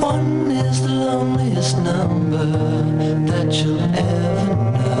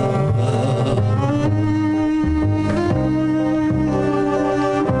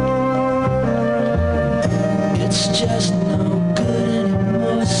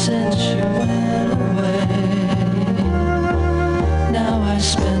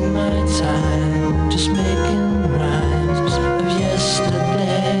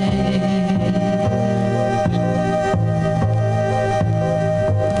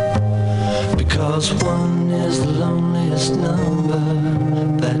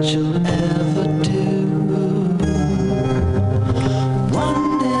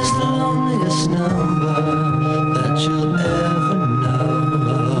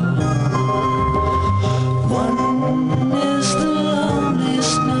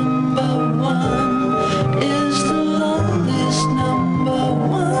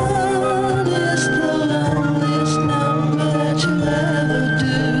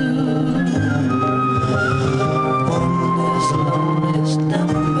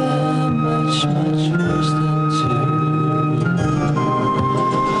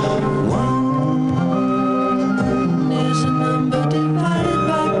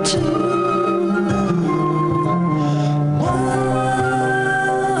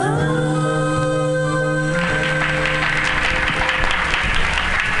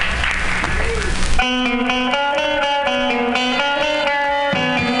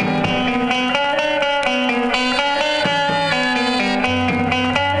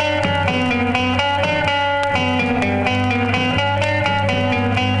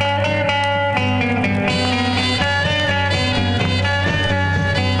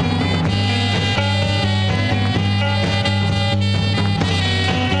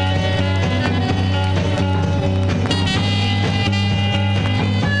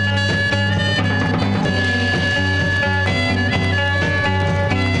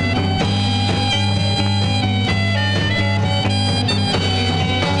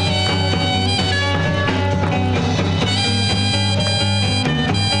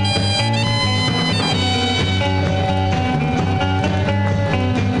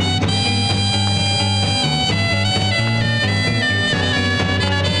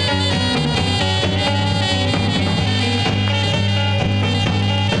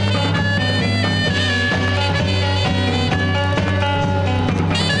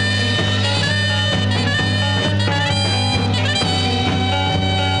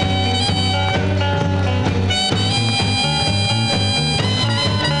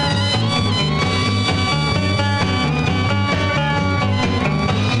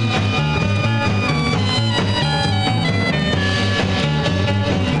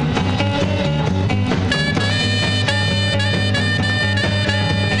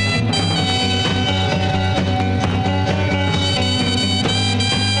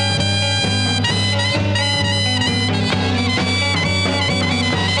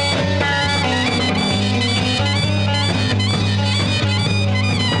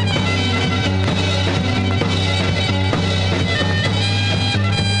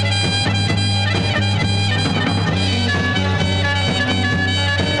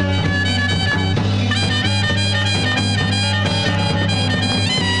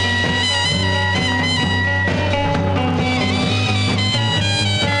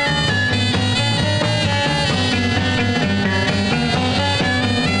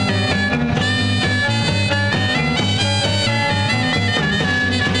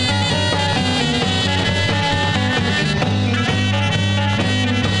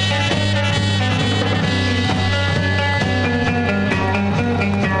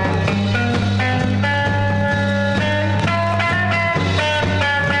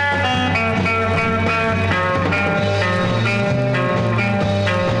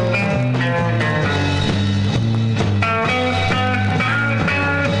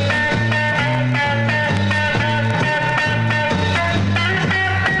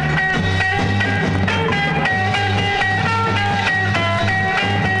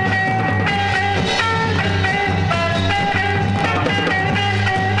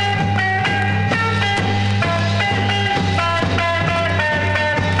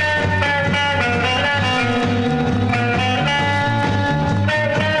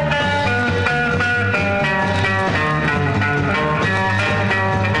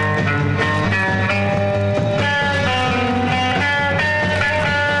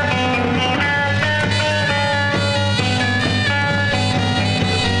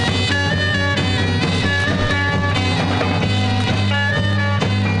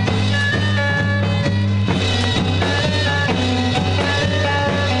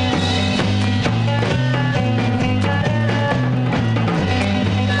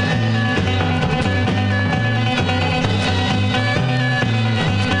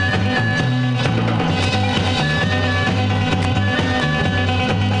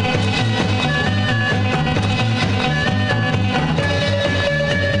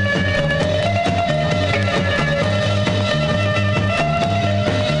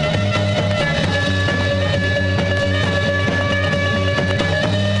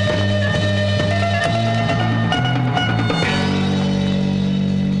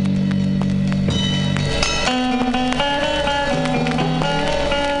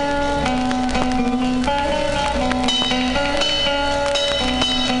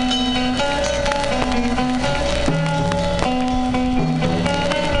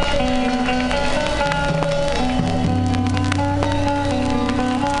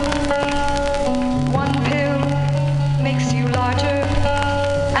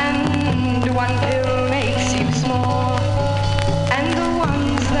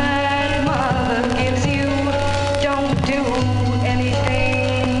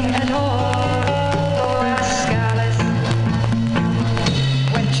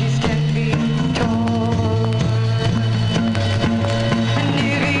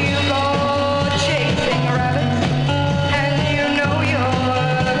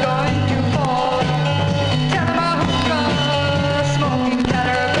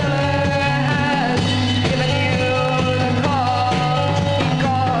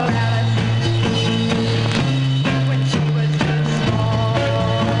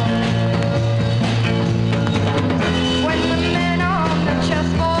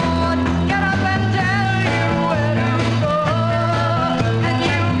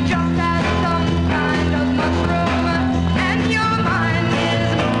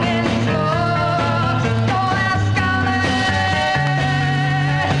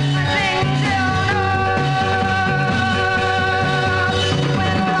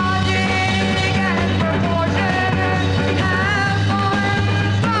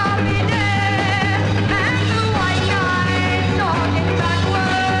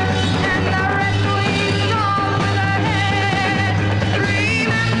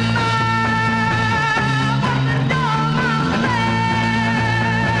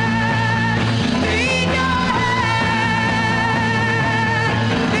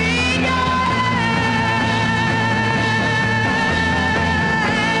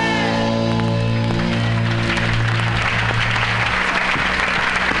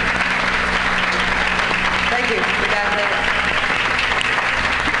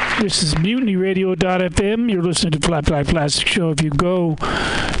 This is MutinyRadio.fm. You're listening to Flat Black Plastic Show. If you go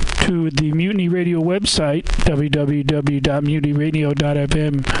to the Mutiny Radio website,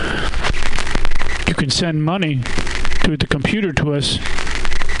 www.mutinyradio.fm, you can send money through the computer to us.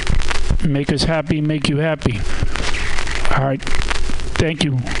 Make us happy, make you happy. All right. Thank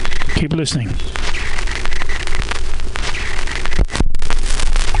you. Keep listening.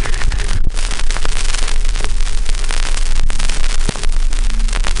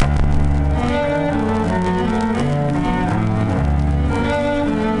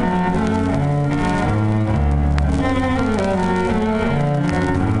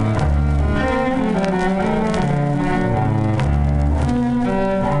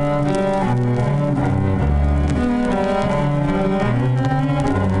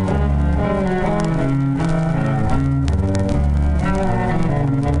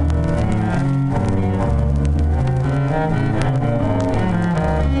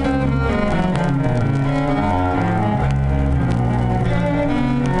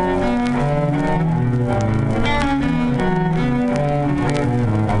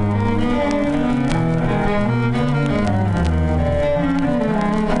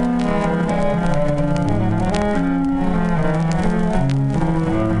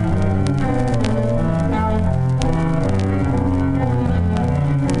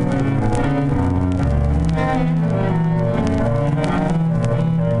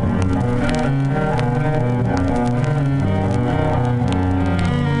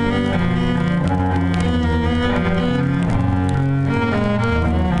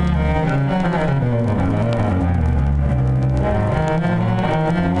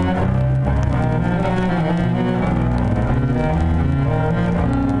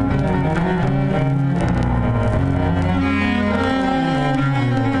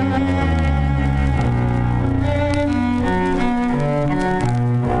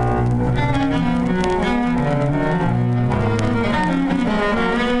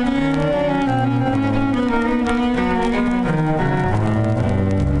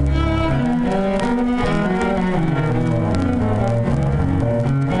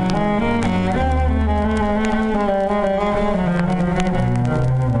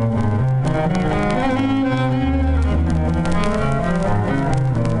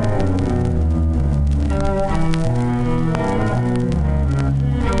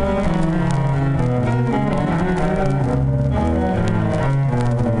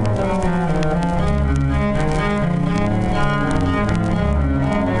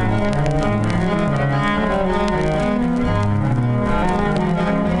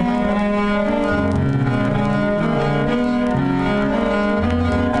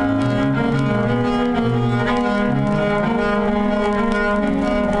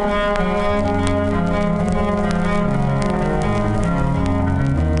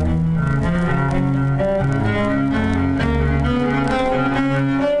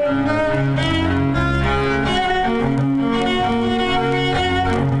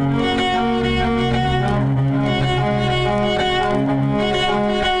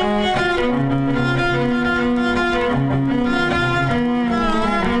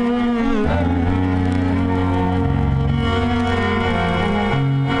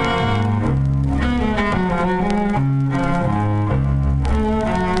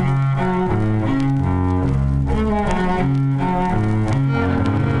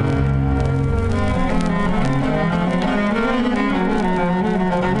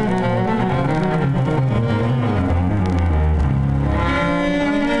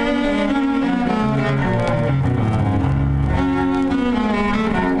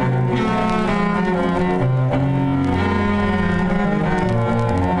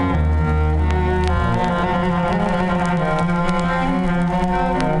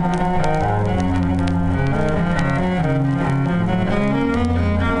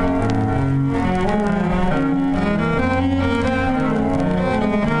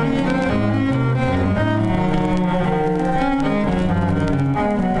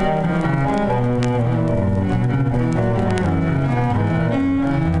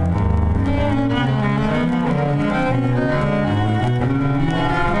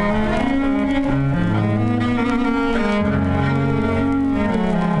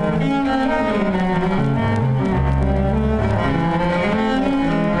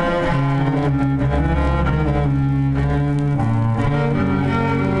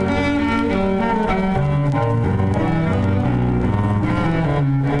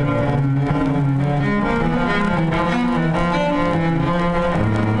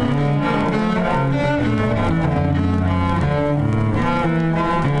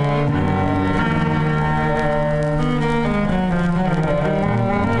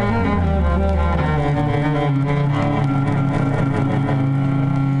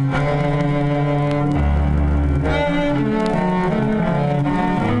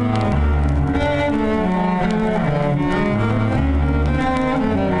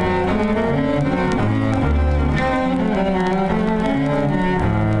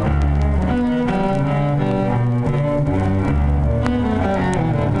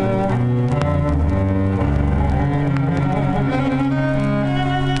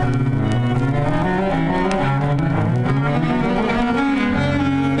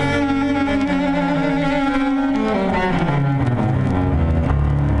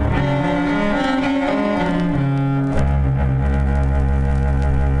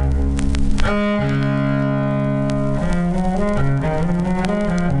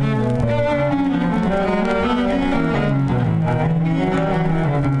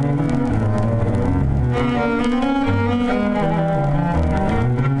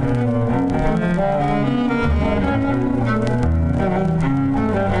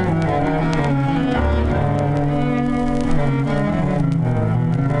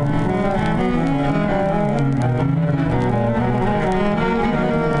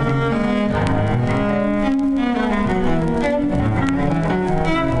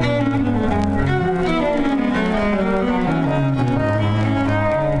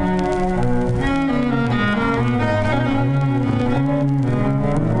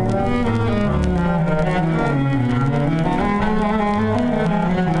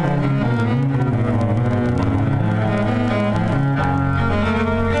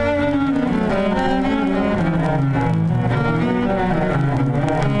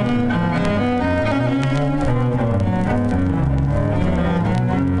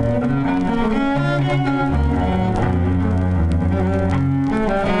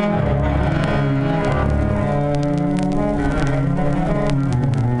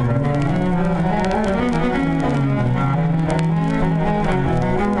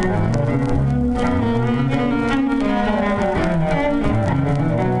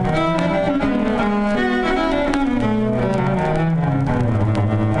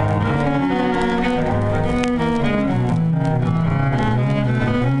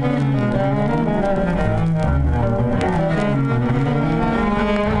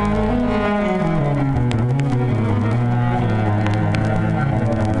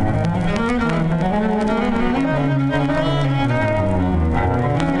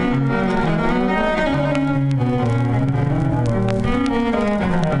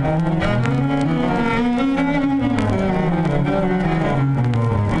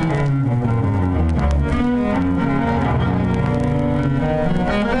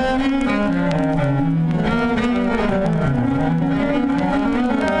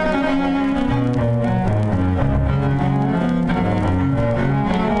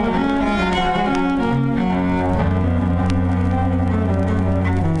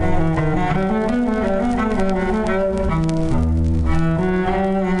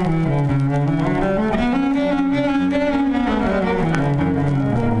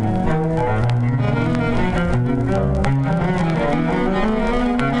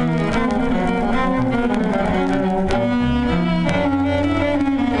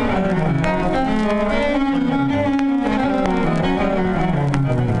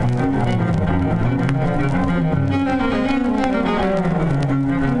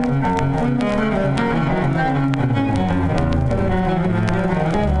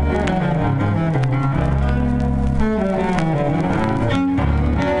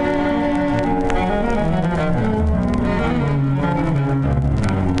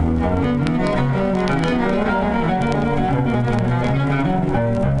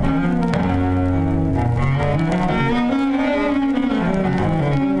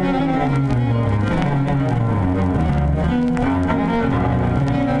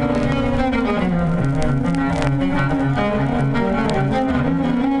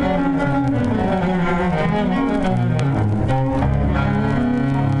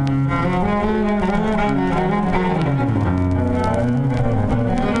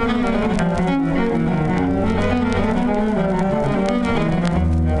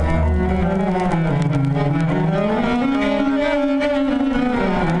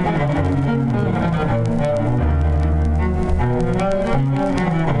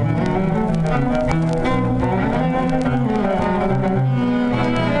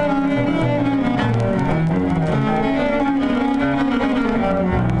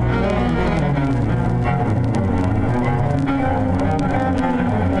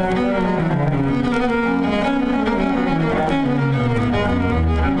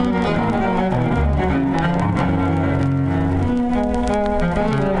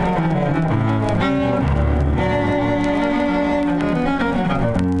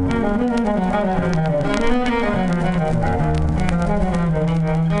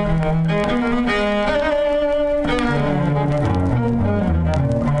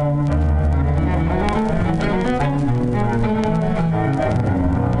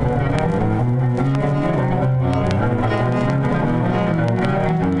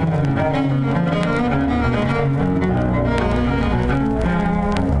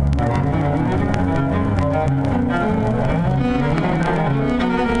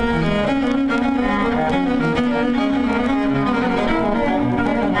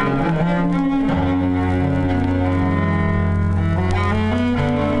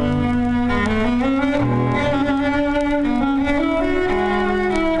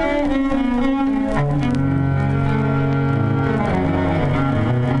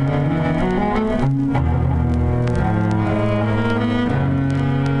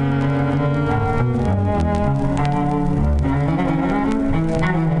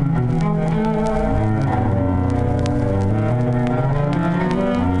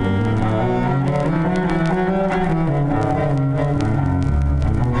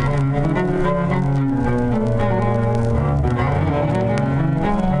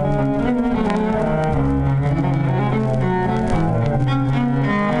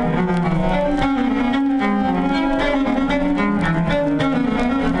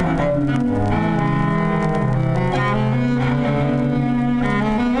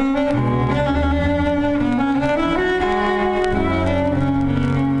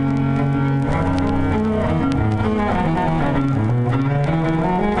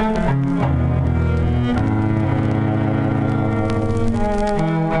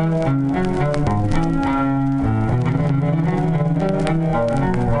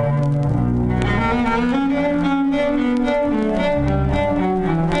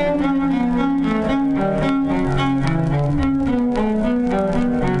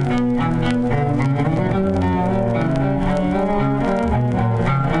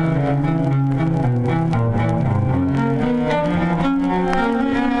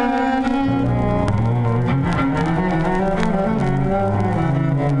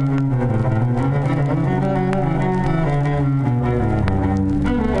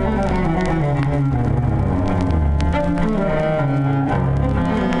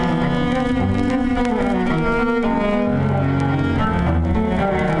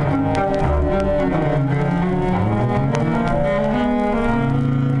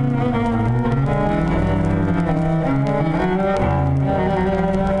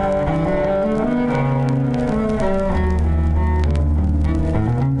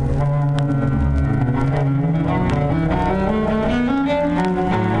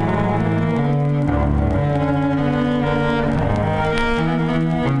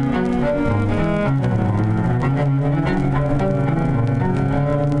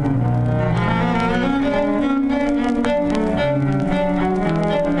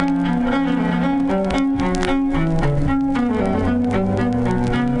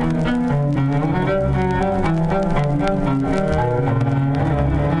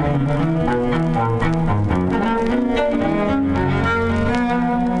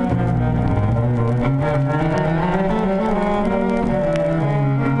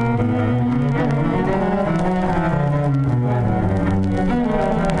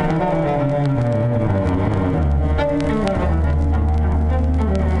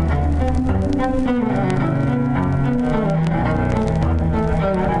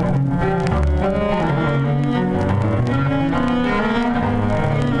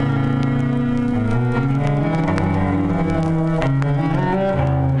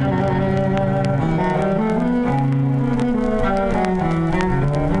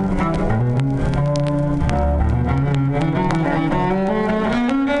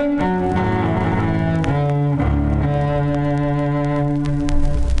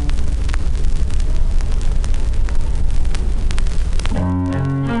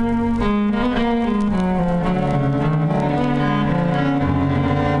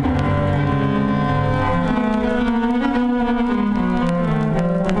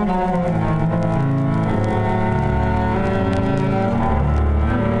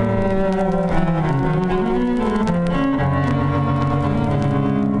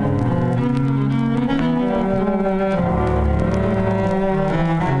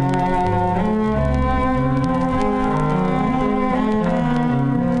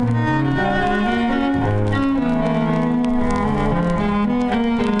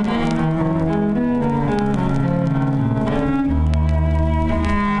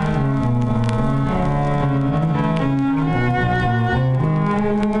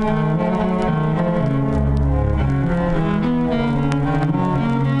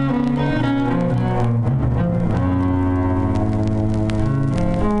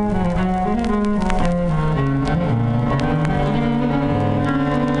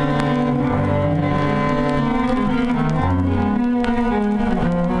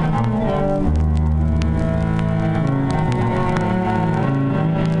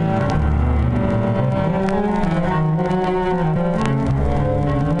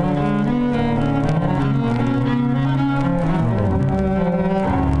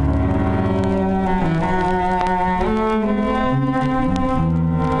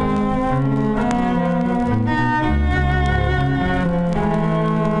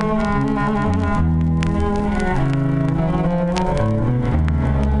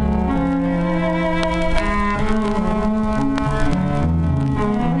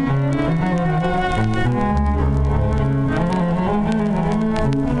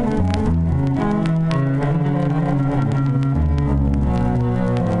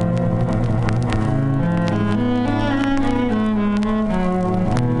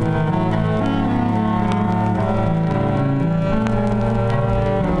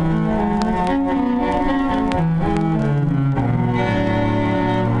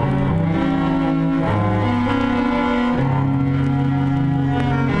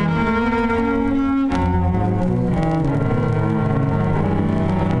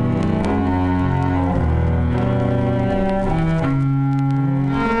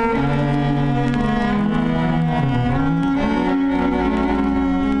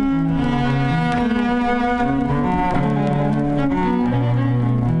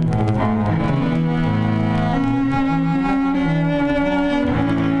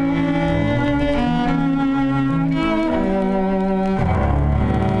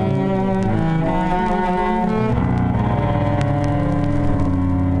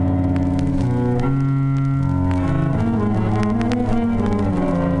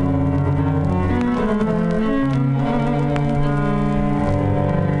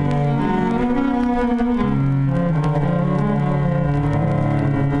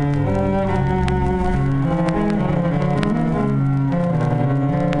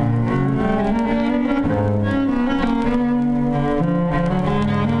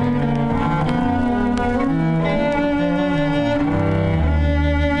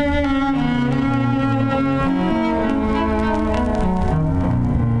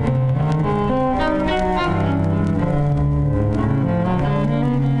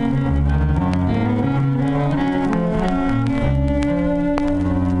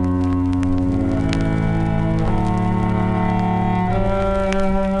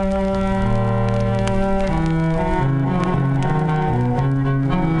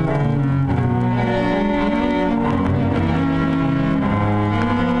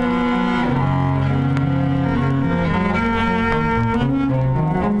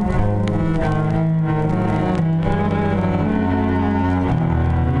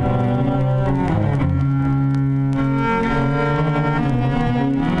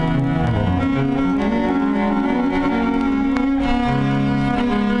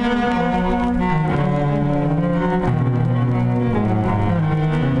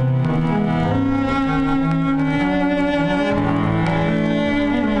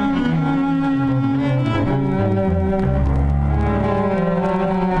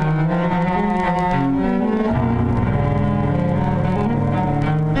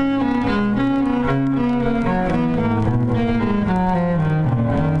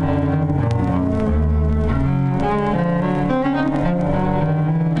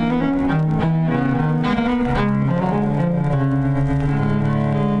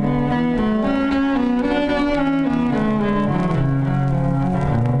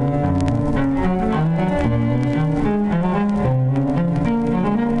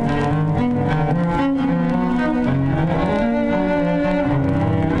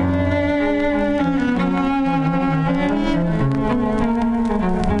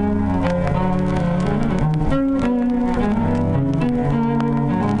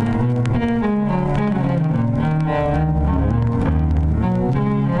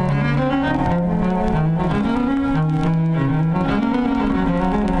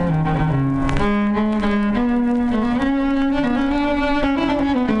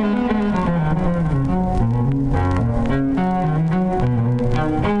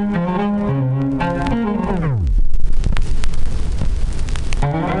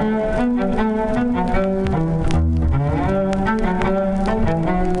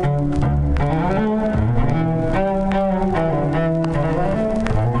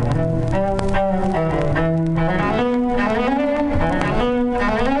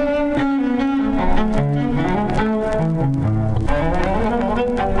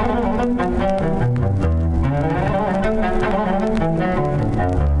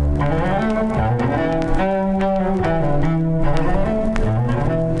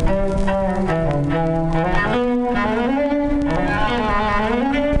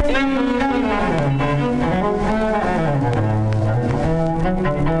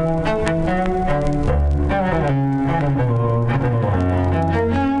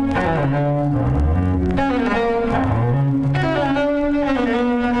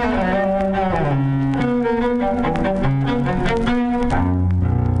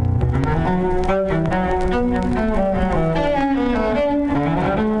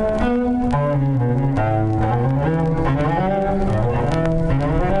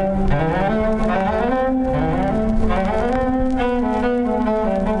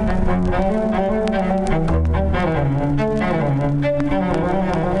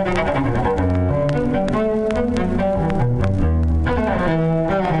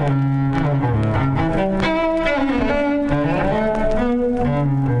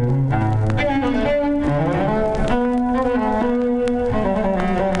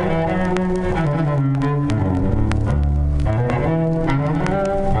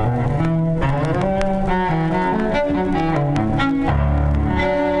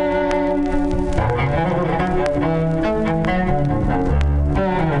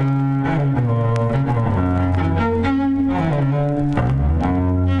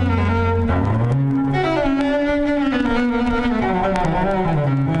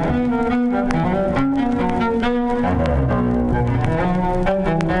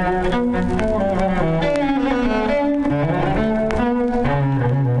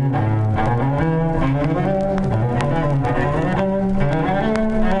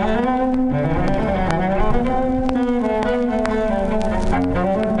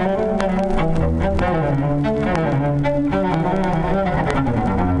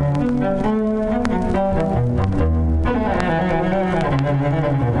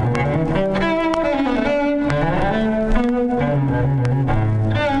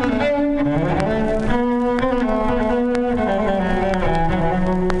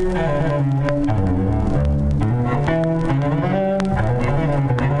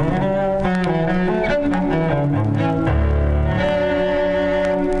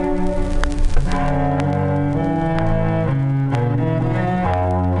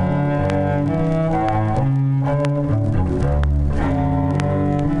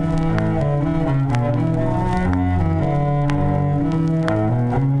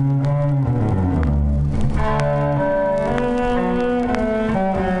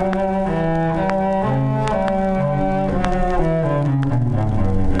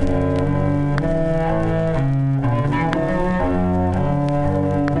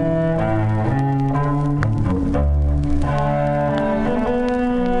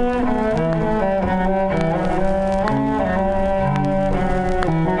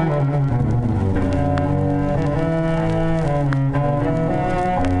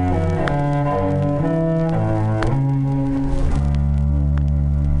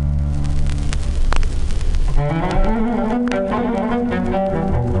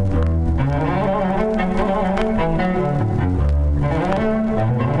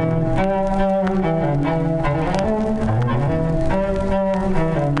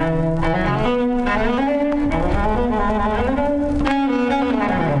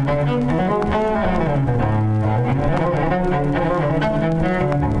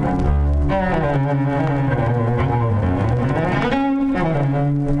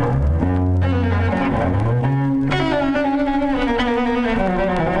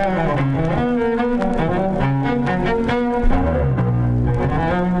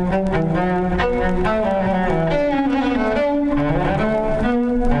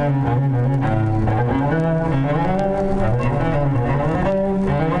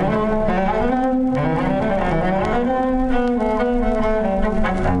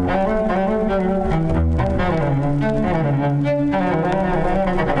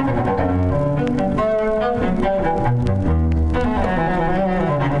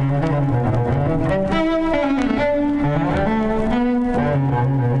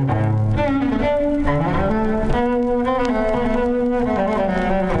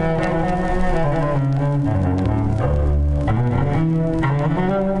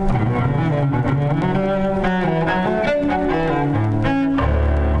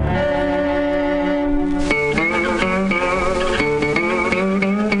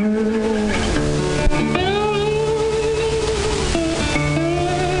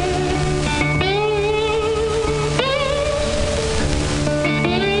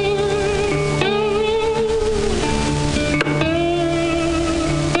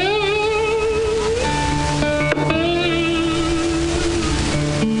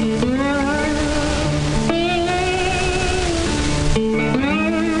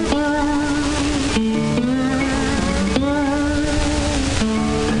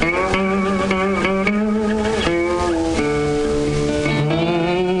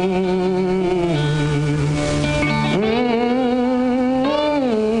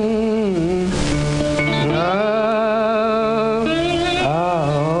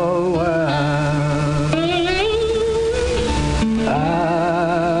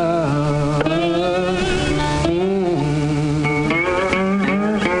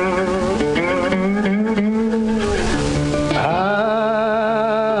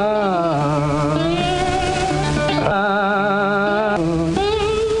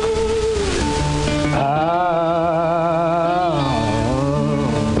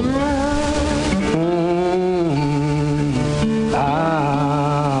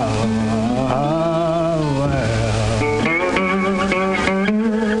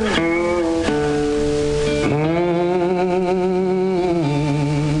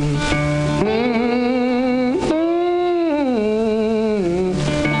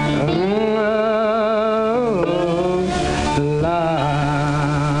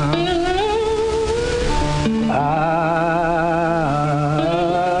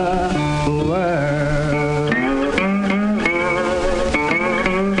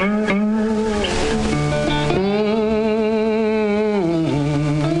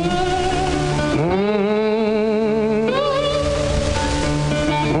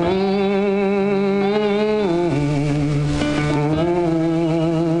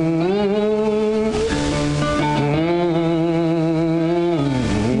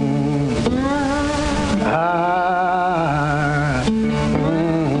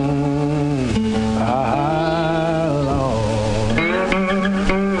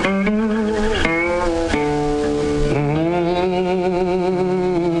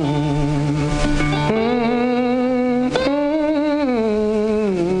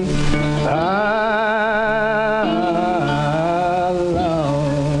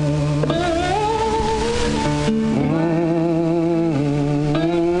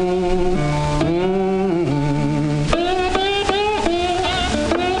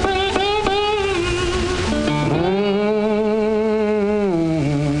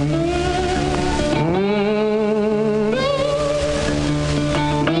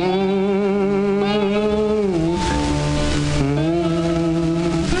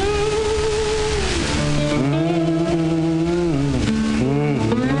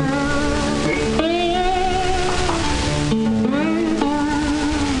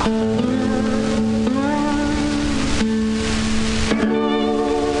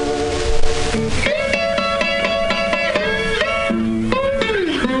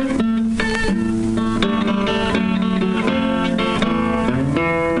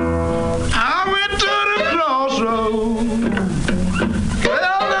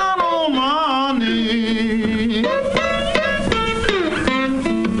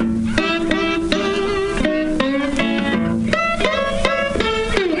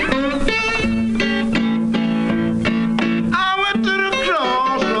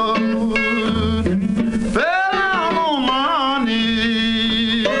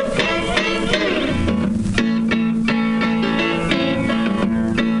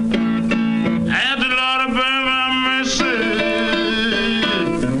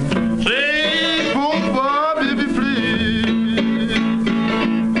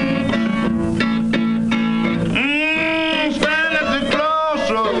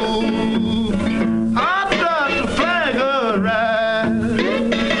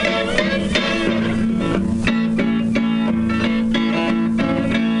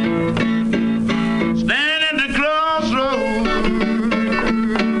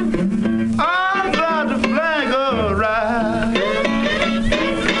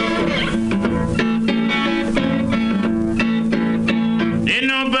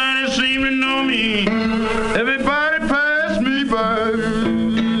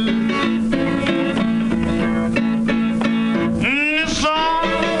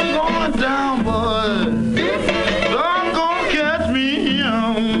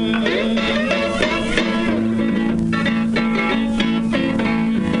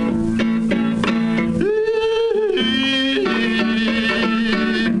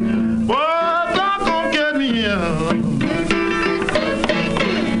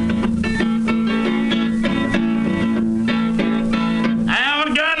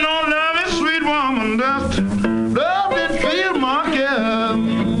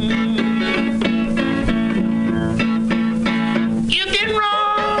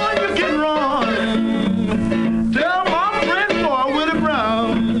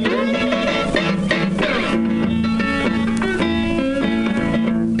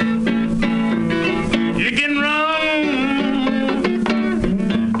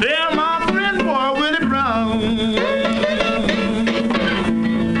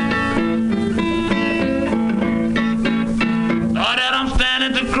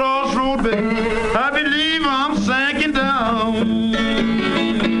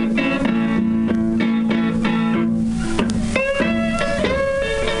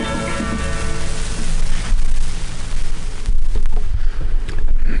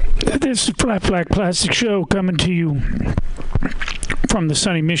 This is Flat Black Plastic Show coming to you from the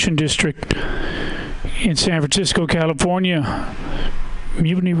sunny Mission District in San Francisco, California.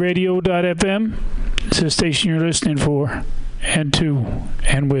 MutinyRadio.fm is the station you're listening for, and to,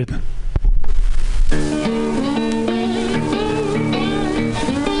 and with.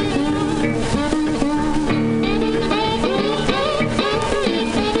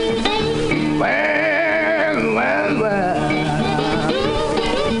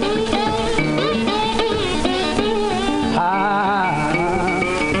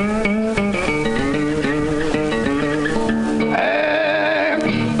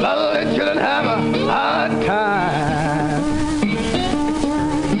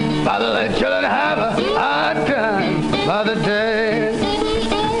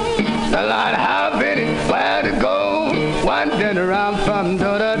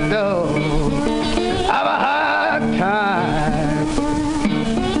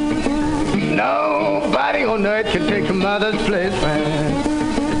 Mother's place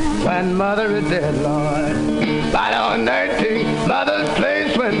when mother is dead, Lord. Right on earth, take mother's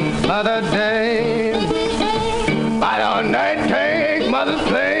place when mother dead. Right on earth, take mother's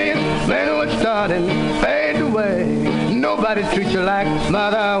place when it was starting fade away. Nobody treats you like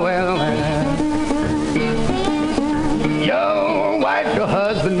mother well. Your wife, your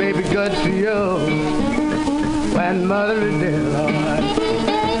husband may be good to you when mother is dead, Lord.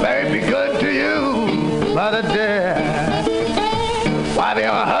 May be good to you, mother dead. Why,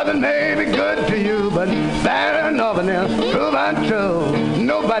 your husband may be good to you, but there ain't nothing else prove untrue.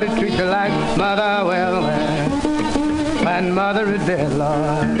 Nobody treats you like mother well when mother is dead,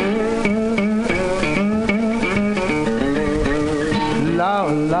 Lord.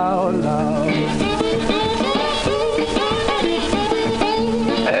 Lord, Lord, Lord.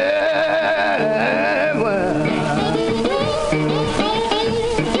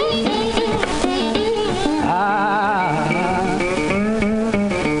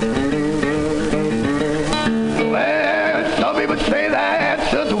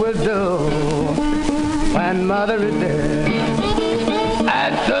 Mother is dead.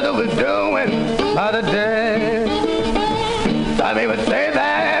 That sister was doing mother dead. Some people say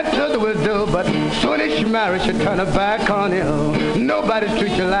that sister will do, but soon as she marries, she'll turn her back on you. Nobody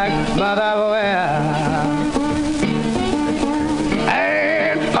treats you like mother well.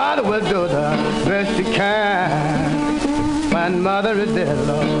 And father will do the best he can when mother is dead,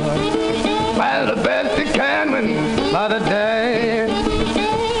 Lord. Well, the best he can when mother dead.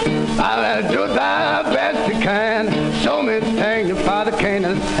 I'll do the best you can. Show me the thing your father can't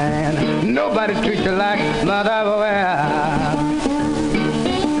understand. Nobody treats you like mother well.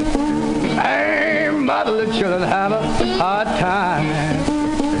 Hey, mother, the children have a hard time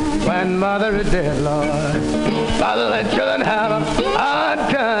when mother is dead, Lord. Mother, the children have a hard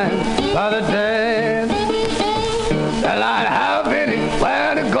time, mother dead. They'll not have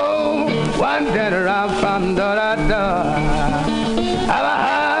anywhere to go. One dead around from door to door. Have a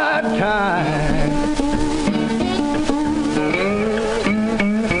hard time.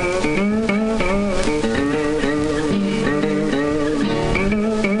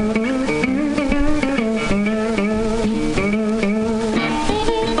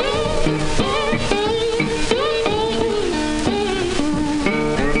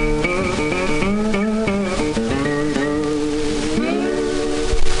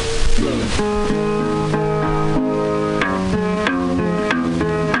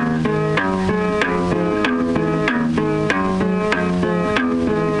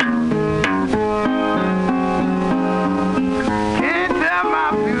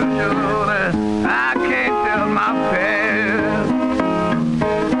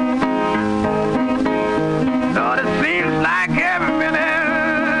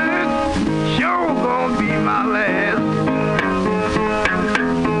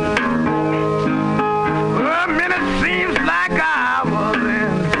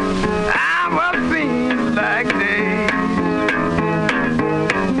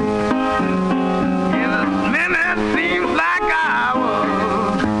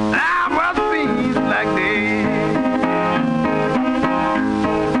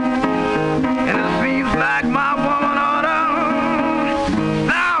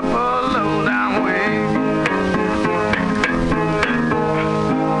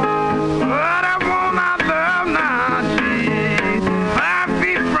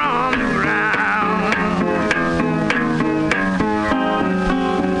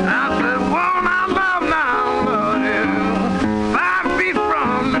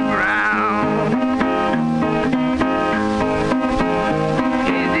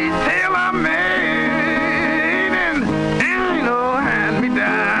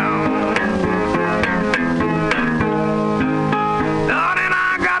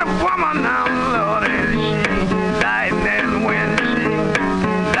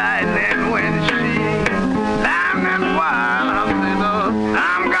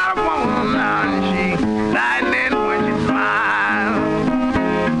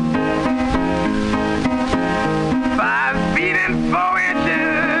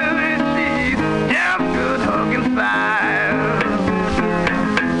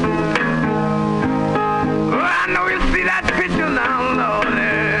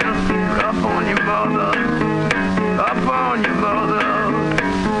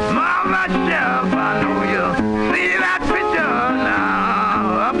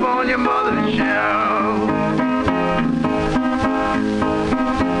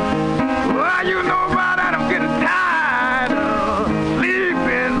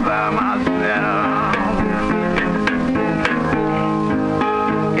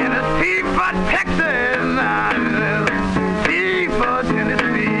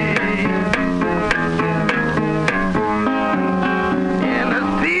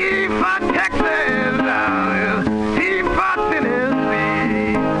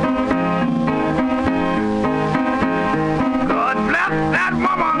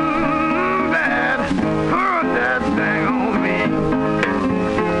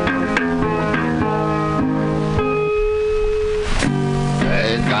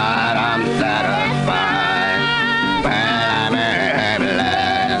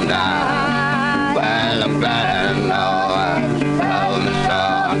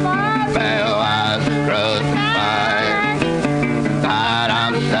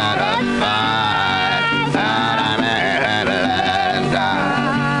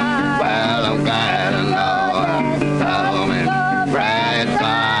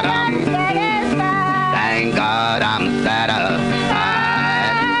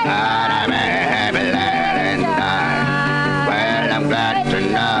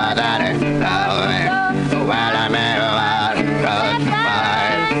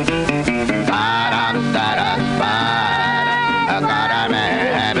 God, I'm satisfied. God, I'm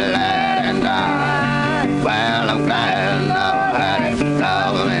happy letting down. Well, I'm glad I know how to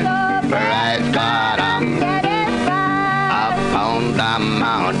love me. Praise God, I'm up on the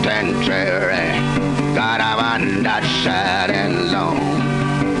mountain tree. God, I'm on that shining zone.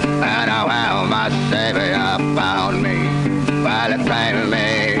 And I well, my Savior found me. Well, he claimed me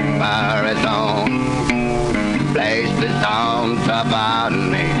for his own. Placed his arms about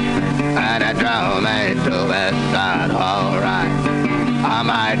me. And it drove me to his side. All right, I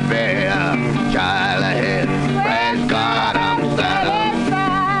might be a child of his. Praise God, I'm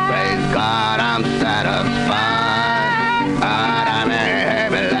satisfied. Praise God, I'm satisfied. God, I'm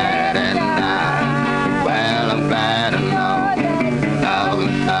heavy laden down. Well, I'm glad to know love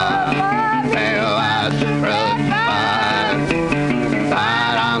and stuff. He was crucified.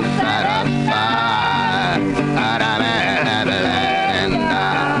 God, I'm satisfied. God, I'm heavy laden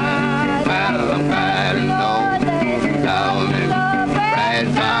down. Well, I'm glad to know love me.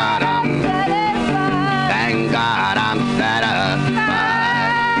 Praise God, I'm thank God I'm satisfied.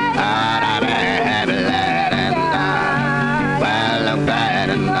 God, I'm heavy laden down. Well, I'm glad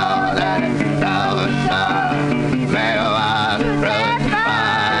to know that love and stuff. May was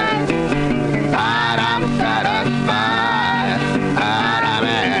crucified. God, I'm satisfied. God, I'm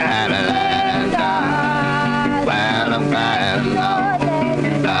heavy laden down. Well, I'm glad to know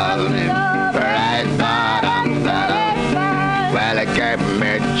love me. Praise God, I'm satisfied. Well, it gave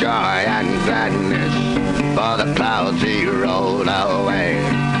me joy and gladness, for the clouds he rolled away.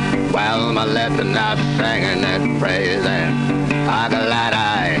 Well, my lips are now singing and praising. How glad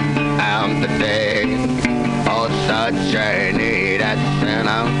I am today. Oh, such a needed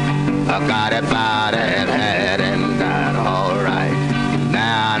sinner. I got it bowed and head and died. All right,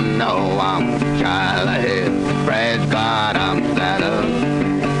 now I know I'm a child of his. Praise God, I'm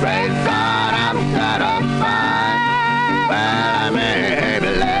satisfied. Praise God, I'm satisfied. Well, I'm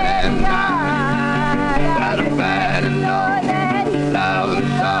able letting down. But I'm glad to know love and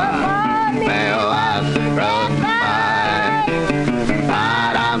stuff. May was crucified.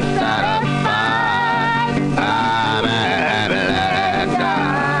 God, I'm satisfied. I'm able letting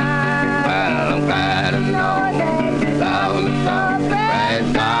down. Well, I'm glad to know love and stuff. Praise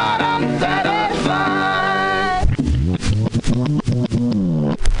God, I'm satisfied.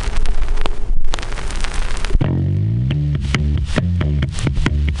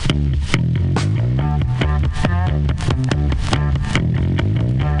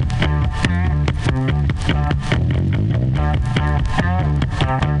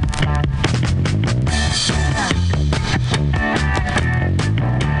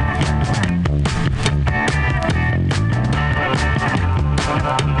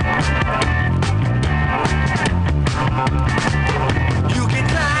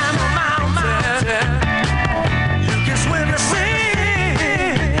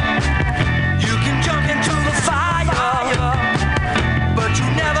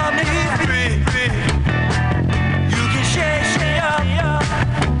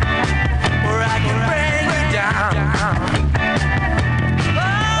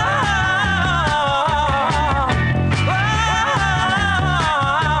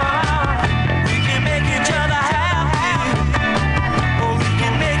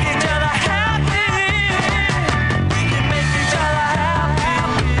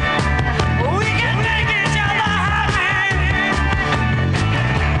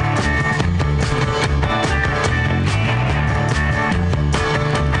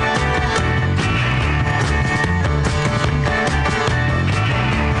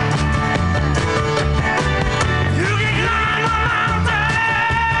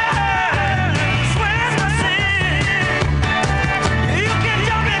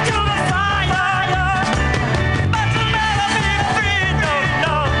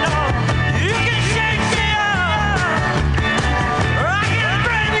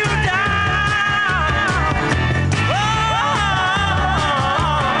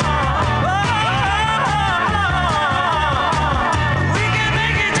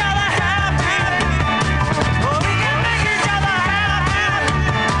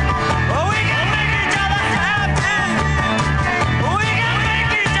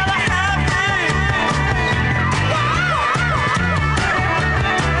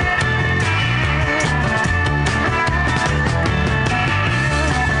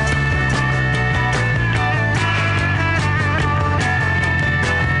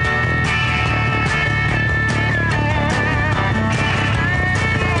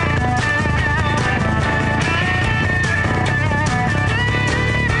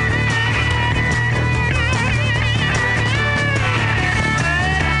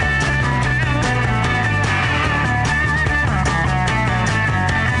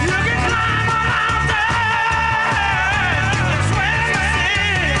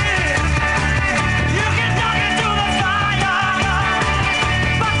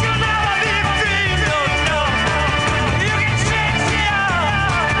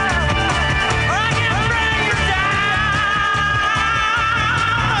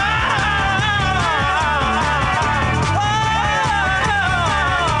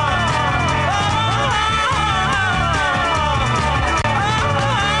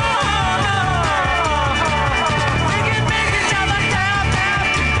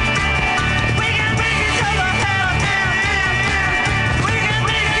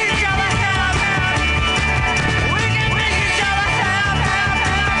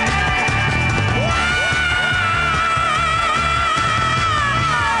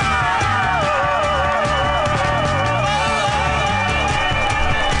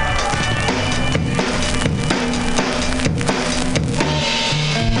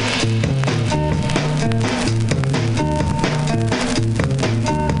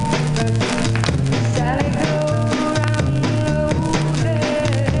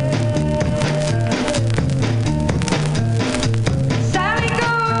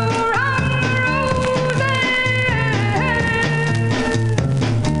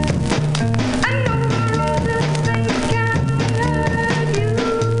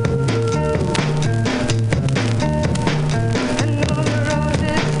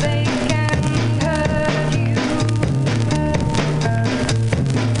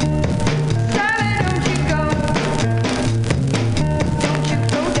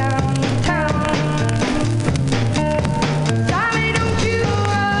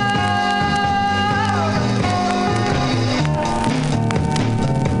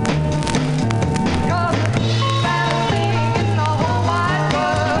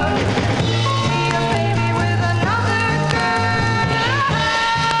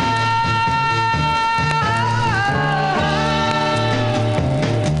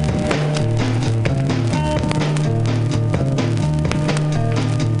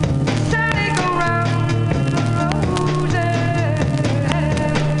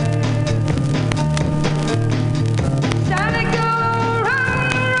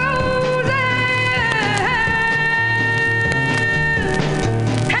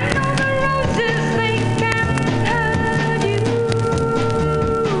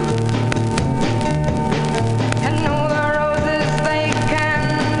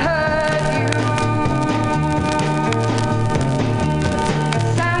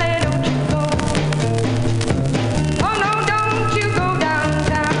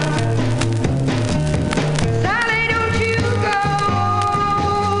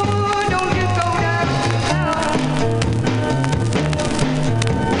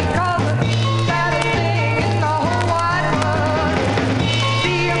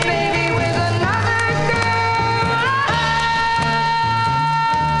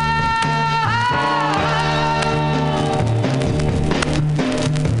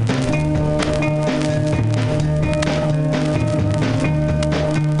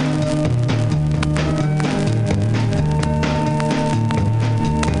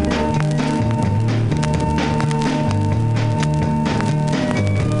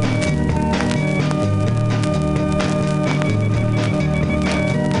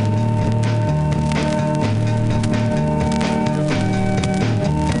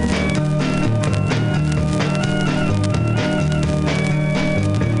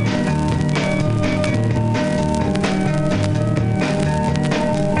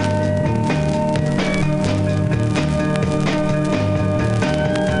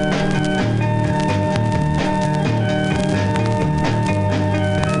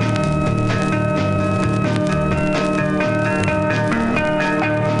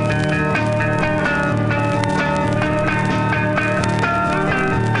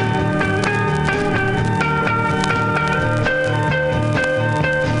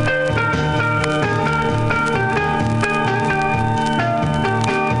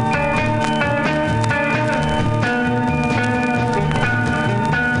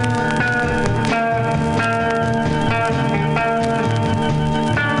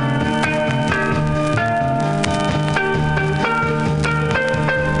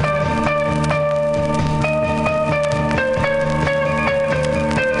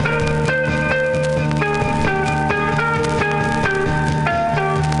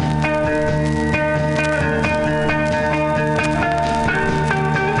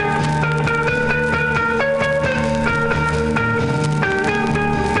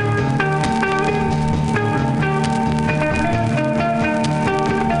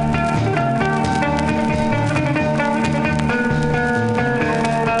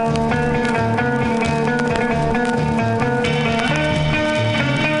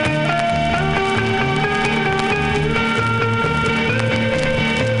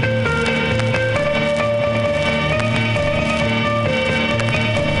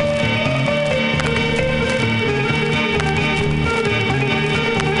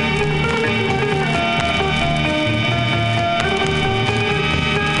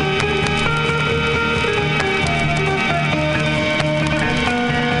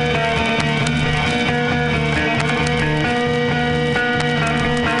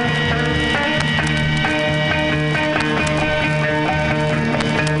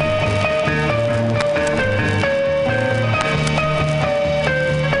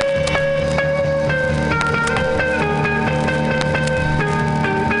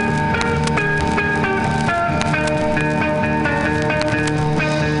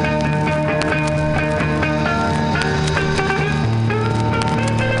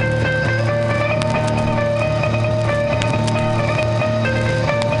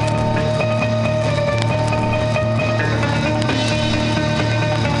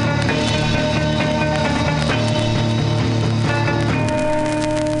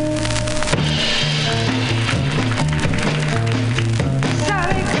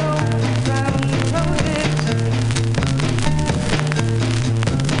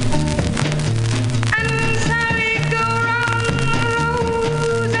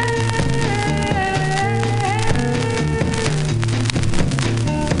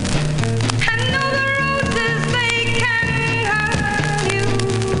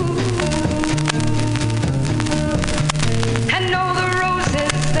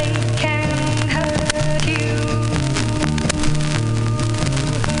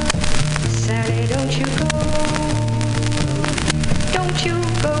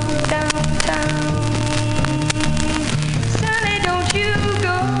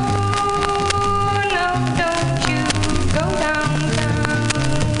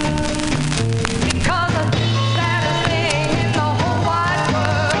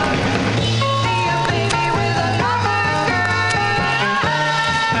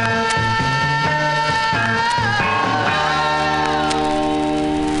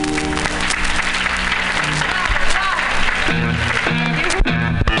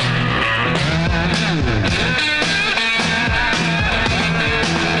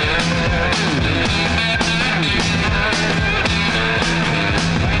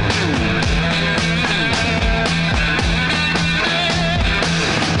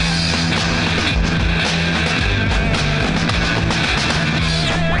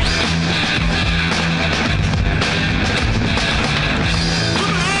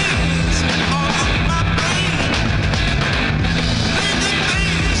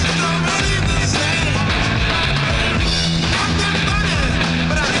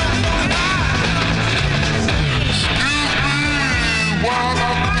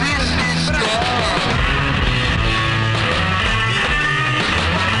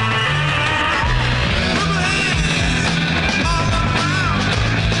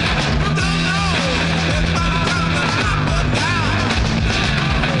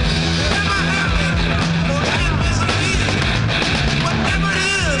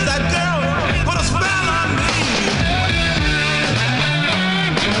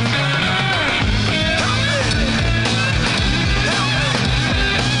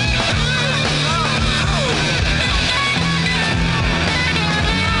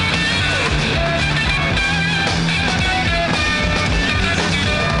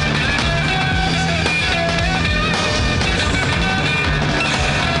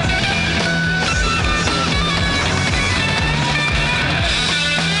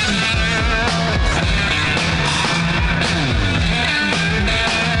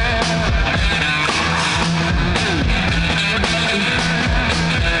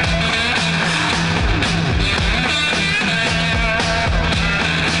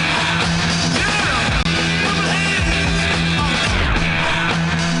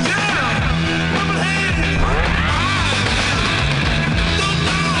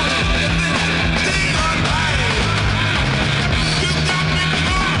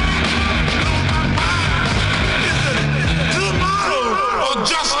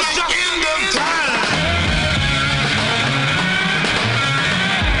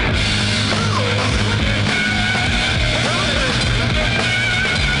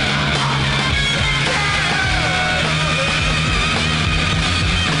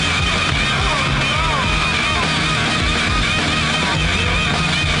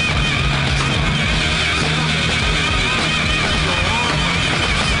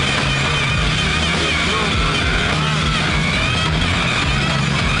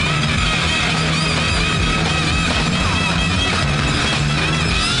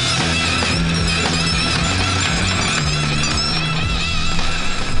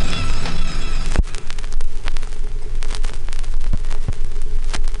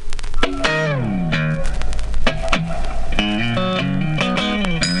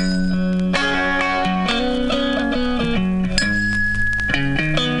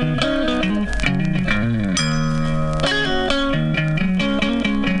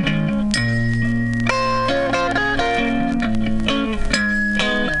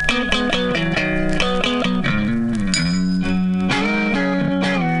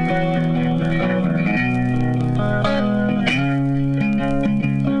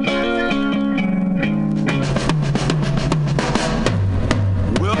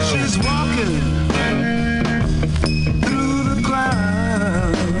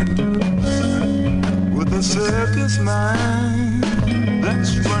 the circus mind,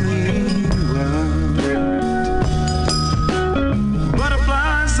 that's running wild.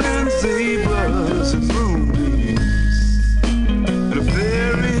 Butterflies and zebras and moonbeams and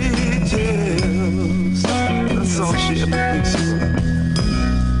fairy tales, that's all she ever thinks about.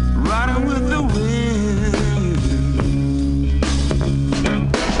 Riding with the wind.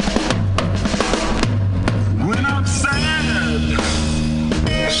 When I'm sad,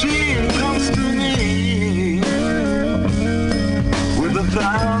 she comes to me with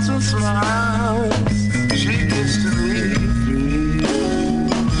 1,000 smiles. She gives to me free.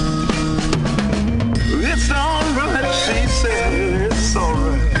 It's alright, she said, it's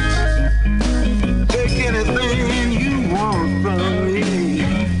alright. Take anything you want from me.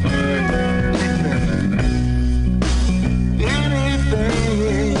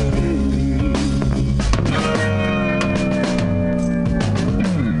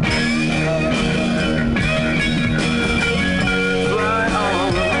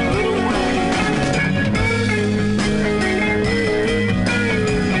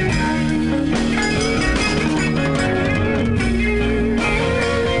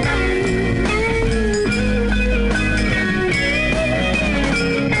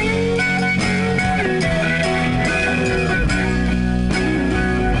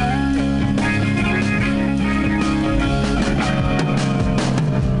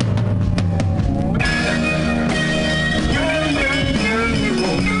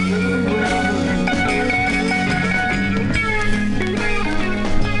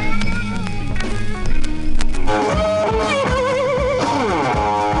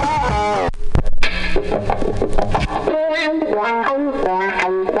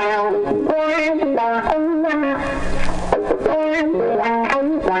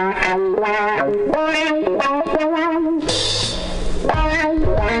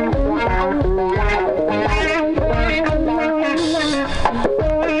 Wow.